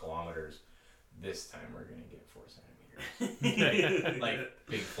 4 kilometers. This time we're going to get 4 centimeters. Like,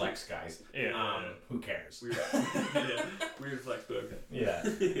 big flex, guys. Yeah. Who cares? Weird flex, but okay.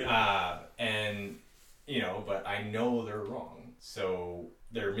 Yeah. And, you know, but I know they're wrong. So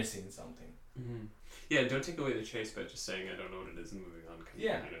they're missing something. Yeah, don't take away the chase by just saying I don't know what it is and moving on.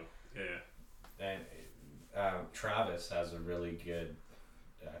 Yeah. You know. Yeah. And Travis has a really good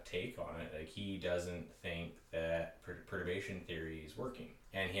take on it. Like, he doesn't think that perturbation theory is working.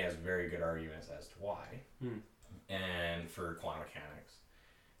 And he has very good arguments as to why. And for quantum mechanics.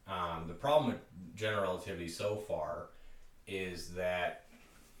 The problem with general relativity so far is that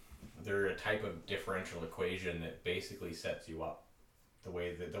they're a type of differential equation that basically sets you up. The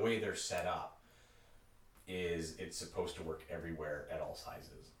way they're set up is it's supposed to work everywhere at all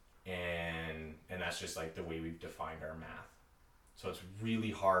sizes. And that's just like the way we've defined our math. So it's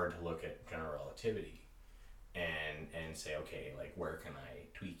really hard to look at general relativity and say, okay, like, where can I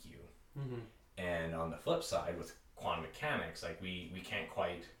tweak you? And on the flip side, with quantum mechanics, like, we can't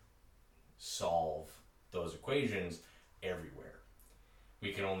quite solve those equations everywhere.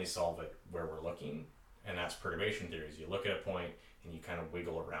 We can only solve it where we're looking, and that's perturbation theories. You look at a point and you kind of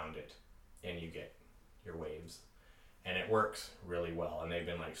wiggle around it and you get your waves, and it works really well. And they've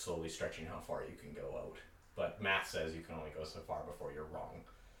been like slowly stretching how far you can go out, but math says you can only go so far before you're wrong.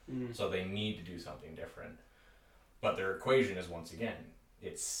 So they need to do something different, but their equation is, once again,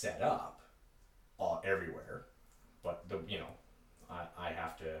 it's set up everywhere. But I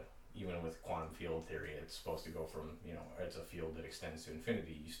have to, even with quantum field theory, it's supposed to go from, it's a field that extends to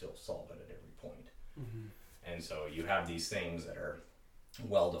infinity. You still solve it at every point. And so you have these things that are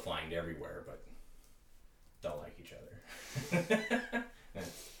well defined everywhere, but don't like each other.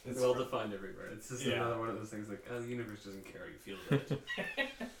 It's well defined everywhere. It's just another one of those things like, the universe doesn't care how you feel about it.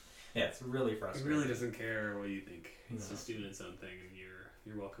 Yeah, it's really frustrating. It really doesn't care what you think. It's just doing its own thing, and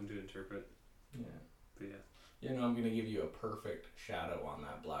you're welcome to interpret. Yeah. But I'm going to give you a perfect shadow on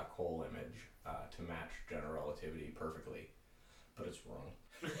that black hole image to match general relativity perfectly, but it's wrong.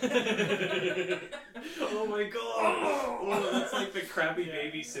 Oh my god! Oh, that's like the crappy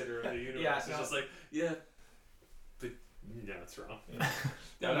babysitter of the universe. It's just like, but it's wrong.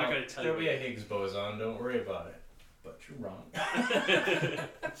 I'm not going to tell you. There'll be a Higgs boson. Don't worry about it. But you're wrong.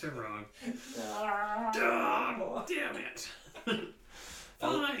 You're wrong. Oh, damn it.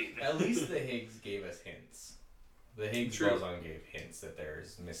 Fine. At least the Higgs gave us hints. The Higgs boson gave hints that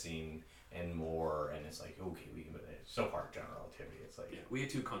there's missing and more, and it's like, okay, but so far general relativity, it's like... Yeah, we had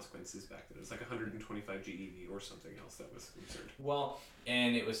 2 consequences back then. It was like 125 GeV or something else that was absurd. Well,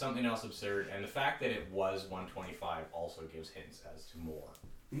 and it was something else absurd, and the fact that it was 125 also gives hints as to more.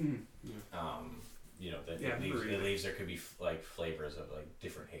 you know, that Yeah, it leaves there could be like flavors of like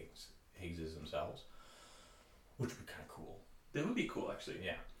different Higgses themselves, which would be kind of cool. That would be cool, actually.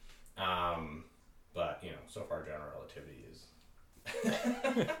 Yeah. But you know, so far general relativity is.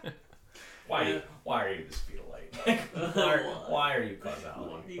 Why are you the speed of light? why are you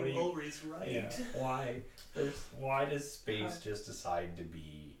causality? Why are you always right? Yeah. Why does space just decide to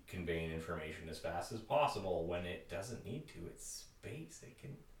be conveying information as fast as possible when it doesn't need to? It's space. It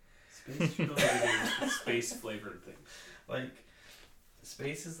can. Space should only do space flavored things. Like,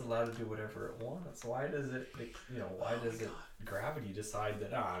 space is allowed to do whatever it wants. Why does it? Gravity decide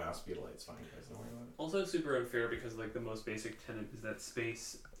that no, speed of light's fine, guys. Don't worry about it. Also, super unfair because like the most basic tenet is that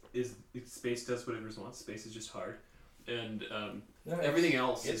space does whatever it wants. Space is just hard, and everything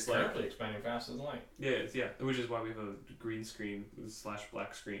else it's is like currently expanding faster than light. yeah, which is why we have a green screen /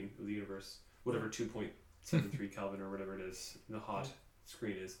 black screen of the universe, whatever 2.73 Kelvin or whatever it is the hot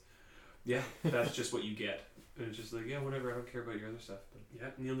screen is. Yeah, that's just what you get. And it's just like, yeah, whatever, I don't care about your other stuff. But yeah,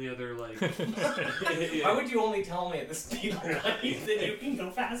 and the only other, like... Why would you only tell me at the speed of light that you can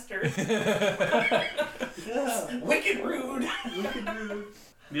go faster? Wicked rude! Wicked rude.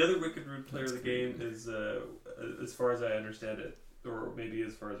 The other wicked rude player of the game is, as far as I understand it, or maybe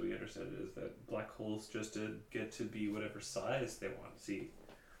as far as we understand it, is that black holes just get to be whatever size they want. See,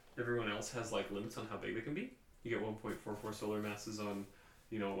 everyone else has, like, limits on how big they can be. You get 1.44 solar masses on...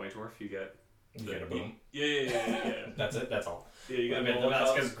 You know, white dwarf, you get a boom. Yeah. That's it. That's all. Yeah, you get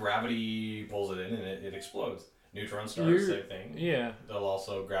that's because gravity pulls it in and it explodes. Neutron stars, same thing. Yeah. They'll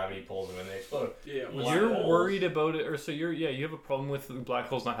also gravity pulls them and they explode. Yeah. You're worried about it, or so you have a problem with black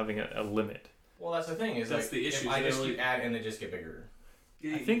holes not having a limit. Well, that's the thing. Is that's like the issue. If I just keep adding and they just get bigger.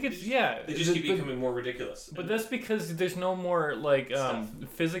 Yeah, I think it's They just keep becoming more ridiculous. But that's because there's no more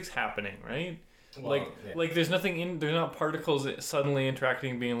physics happening, right? Well, like there's nothing there's not particles suddenly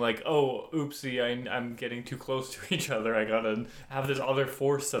interacting being like, oh oopsie, I'm getting too close to each other, I gotta have this other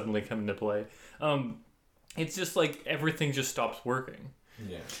force suddenly come into play. It's just like everything just stops working.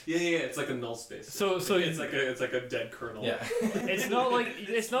 Yeah, it's like a null space. So it's like a dead kernel. Yeah. it's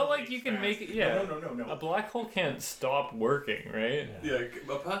not like you can make it. Yeah. No. A black hole can't stop working, right? Yeah,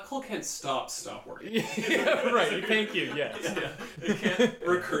 a black hole can't stop working. Yeah, right. Thank you. Yes. Yeah. It can't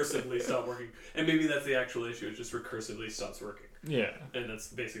recursively stop working, and maybe that's the actual issue. It just recursively stops working. Yeah. And that's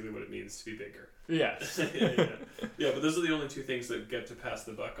basically what it means to be bigger. Yes. Yeah, but those are the only two things that get to pass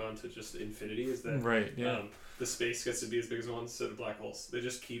the buck on to just infinity. Is that right? Yeah. The space gets to be as big as one set of black holes. They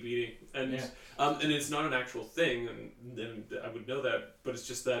just keep eating, and and it's not an actual thing, and I would know that, but it's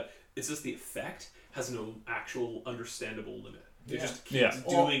just that it's just the effect has no actual understandable limit. It just keeps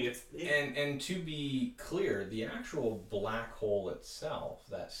doing its thing. And to be clear, the actual black hole itself,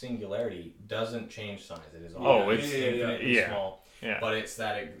 that singularity, doesn't change size. It is always infinitely small. Yeah. But it's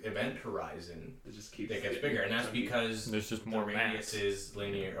that event horizon it just keeps that gets bigger, and that's because there's just more radius is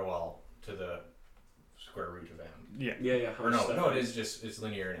linear. Well, to the square root of m. Yeah. Or no, it is just it's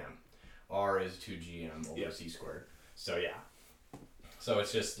linear in m. R is 2gm over c squared. So so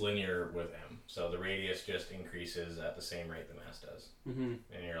it's just linear with m. So the radius just increases at the same rate the mass does. Mm-hmm.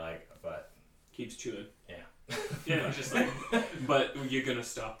 And you're like, but keeps chewing. Yeah. Yeah, it's just like, but you're gonna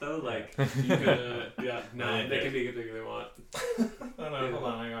stop though. Like you're gonna they can be as big as they want. Hold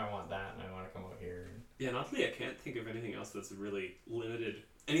on, I want that, and I want to come out here. Yeah, honestly, I can't think of anything else that's really limited.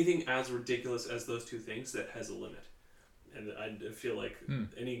 Anything as ridiculous as those two things that has a limit. And I feel like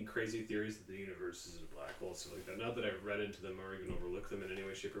any crazy theories that the universe is a black hole, stuff like that, not that I've read into them or even overlooked them in any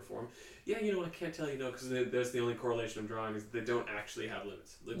way, shape, or form. Yeah, I can't tell you no, because there's the only correlation I'm drawing is they don't actually have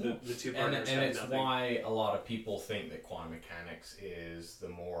limits. The two partners and have it's nothing. why a lot of people think that quantum mechanics is the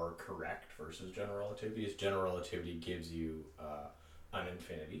more correct versus general relativity. Is general relativity gives you an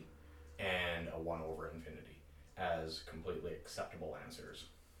infinity and a 1 over infinity as completely acceptable answers.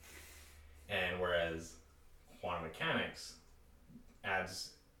 And whereas quantum mechanics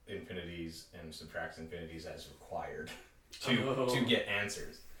adds infinities and subtracts infinities as required to get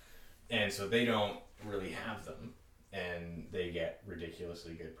answers. And so they don't really have them. And they get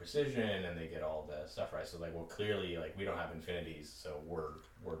ridiculously good precision and they get all the stuff right. So clearly we don't have infinities, so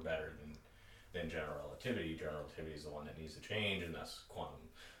we're better than general relativity. General relativity is the one that needs to change, and that's quantum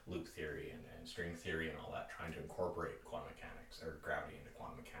loop theory and string theory and all that, trying to incorporate quantum mechanics or gravity into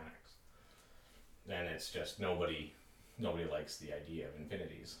quantum mechanics. And it's just nobody likes the idea of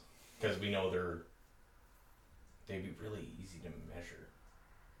infinities because we know they'd be really easy to measure.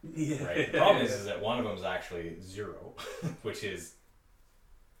 Yeah. Right. The problem is that one of them is actually 0, which is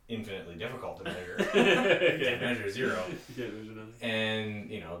infinitely difficult to measure. You can't measure 0. You can't measure nothing. And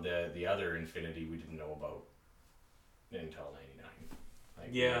the other infinity we didn't know about until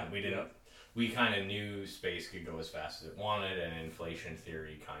 99. We didn't. we kind of knew space could go as fast as it wanted, and inflation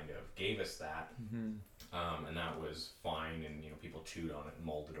theory kind of gave us that. And that was fine, and people chewed on it and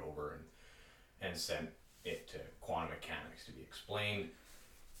mulled it over and sent it to quantum mechanics to be explained.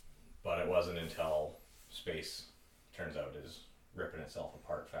 But it wasn't until space turns out is ripping itself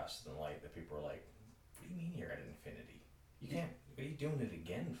apart faster than light that people were like, what do you mean you're at infinity? You can't, what are you doing it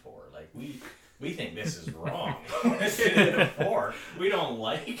again for? Like, we think this is wrong. Before, we don't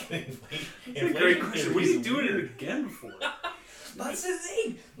like inflation. It's a great question. What are you doing it again for? That's the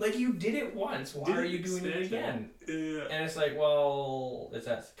thing. Like, you did it once. Why are you doing it again? Yeah. And it's like, well,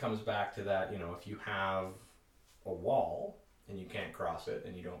 that comes back to that, if you have a wall and you can't cross it,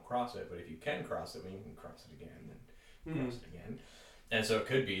 then you don't cross it. But if you can cross it, then you can cross it again and cross it again. And so it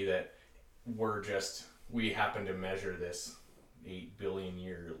could be that we happen to measure this 8 billion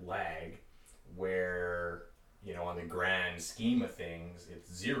year lag where, on the grand scheme of things,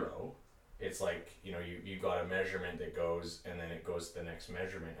 it's zero. It's like, you got a measurement that goes, and then it goes to the next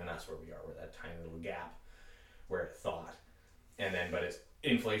measurement, and that's where we are, with that tiny little gap where it thought. And then, but it's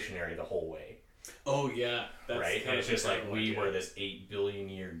inflationary the whole way. Oh, yeah. That's right? And it's just like we were this 8 billion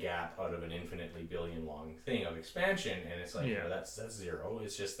year gap out of an infinitely billion long thing of expansion, and it's like, that's zero.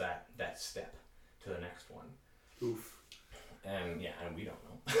 It's just that step to the next one. Oof. And we don't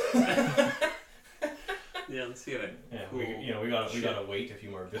know. Yeah, let's see it. Yeah, cool. we gotta wait a few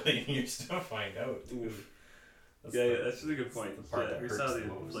more billion years to find out. Oof. That's just a good point. We saw the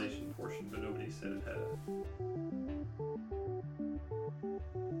inflation portion, but nobody said it had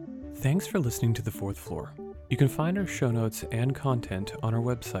Thanks for listening to The Fourth Floor. You can find our show notes and content on our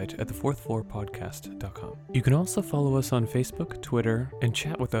website at thefourthfloorpodcast.com. You can also follow us on Facebook, Twitter, and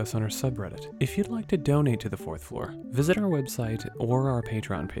chat with us on our subreddit. If you'd like to donate to The Fourth Floor, visit our website or our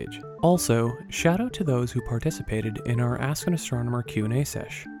Patreon page. Also, shout out to those who participated in our Ask an Astronomer Q&A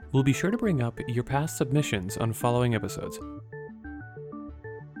sesh. We'll be sure to bring up your past submissions on following episodes.